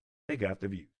happened? They got the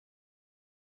views.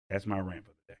 That's my rant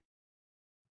for the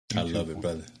day. I love it,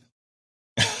 brother.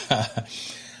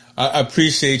 I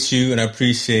appreciate you, and I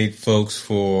appreciate folks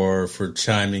for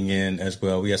chiming in as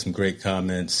well. We had some great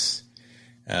comments.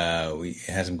 We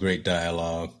had some great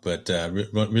dialogue, but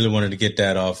really wanted to get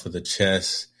that off of the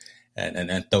chest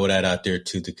and throw that out there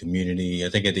to the community. I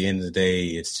think at the end of the day,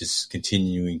 it's just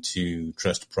continuing to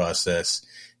trust the process,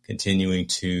 continuing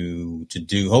to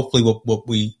do hopefully what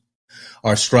we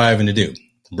are striving to do,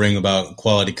 bring about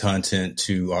quality content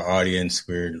to our audience.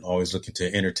 We're always looking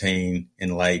to entertain,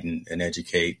 enlighten, and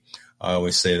educate. I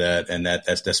always say that, and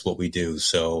that's what we do.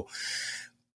 So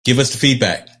give us the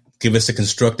feedback. Give us a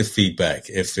constructive feedback.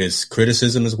 If it's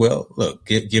criticism as well, look,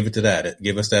 give it to that.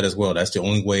 Give us that as well. That's the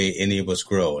only way any of us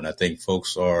grow. And I think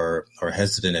folks are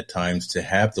hesitant at times to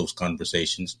have those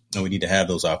conversations, and we need to have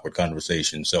those awkward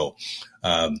conversations. So,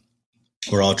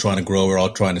 we're all trying to grow. We're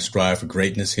all trying to strive for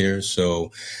greatness here.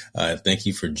 So, thank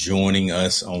you for joining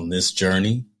us on this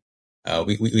journey.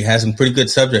 We had some pretty good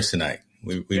subjects tonight.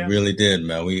 We really did,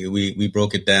 man. We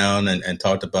broke it down and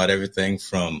talked about everything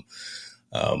from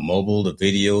mobile to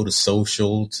video to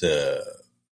social to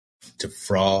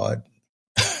fraud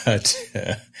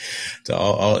to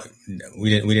all. We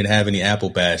didn't have any Apple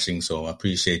bashing, so I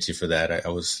appreciate you for that. I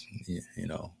was,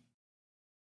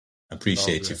 I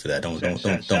appreciate you for that.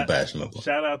 Don't bash him up.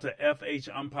 Shout out to FH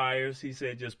Umpires. He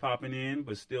said just popping in,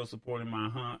 but still supporting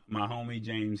my homie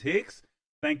James Hicks.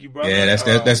 Thank you, brother. Yeah,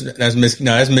 that's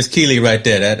Miss Keeley right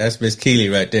there. That's Miss Keeley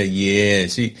right there. Yeah,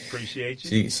 she appreciate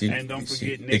you. She and don't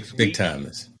forget next week. Big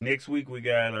timers. Next week we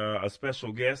got a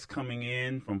special guest coming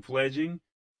in from Fledging.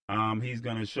 He's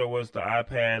going to show us the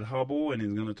iPad Hubble, and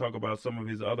he's going to talk about some of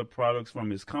his other products from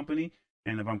his company.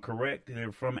 And if I'm correct,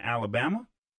 they're from Alabama.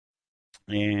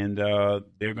 And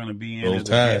they're going to be in as a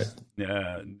guest.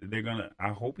 They're going to.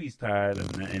 I hope he's tired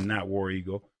and not War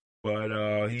Eagle.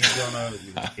 But he's gonna.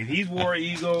 If he's War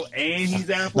Eagle and he's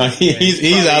Apple,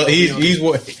 he's out. He's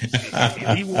War.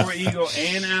 If he War Eagle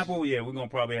and Apple, yeah, we're gonna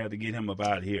probably have to get him up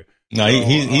out of here. No, so,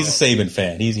 he's a Saban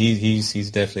fan. He's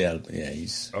definitely out. Yeah,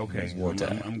 he's okay. He's war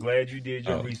time. I'm glad you did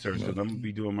your research because I'm gonna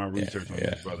be doing my research on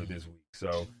this brother this week.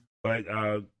 So, but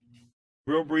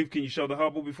real brief, can you show the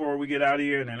Hubble before we get out of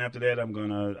here? And then after that, I'm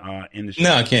gonna end the show.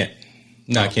 No, I can't.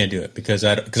 No, I can't do it because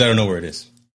I don't know where it is.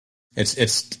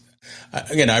 It's.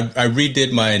 Again, I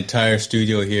redid my entire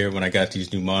studio here when I got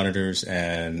these new monitors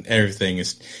and everything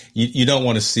is. You don't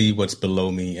want to see what's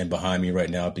below me and behind me right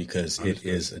now because it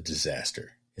is a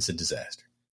disaster. It's a disaster.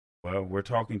 Well, we're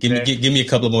talking. Give me a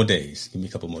couple of more days. Give me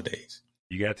a couple more days.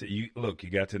 You got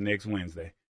to next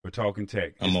Wednesday. We're talking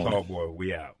tech. It's Talk Boy.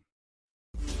 We out.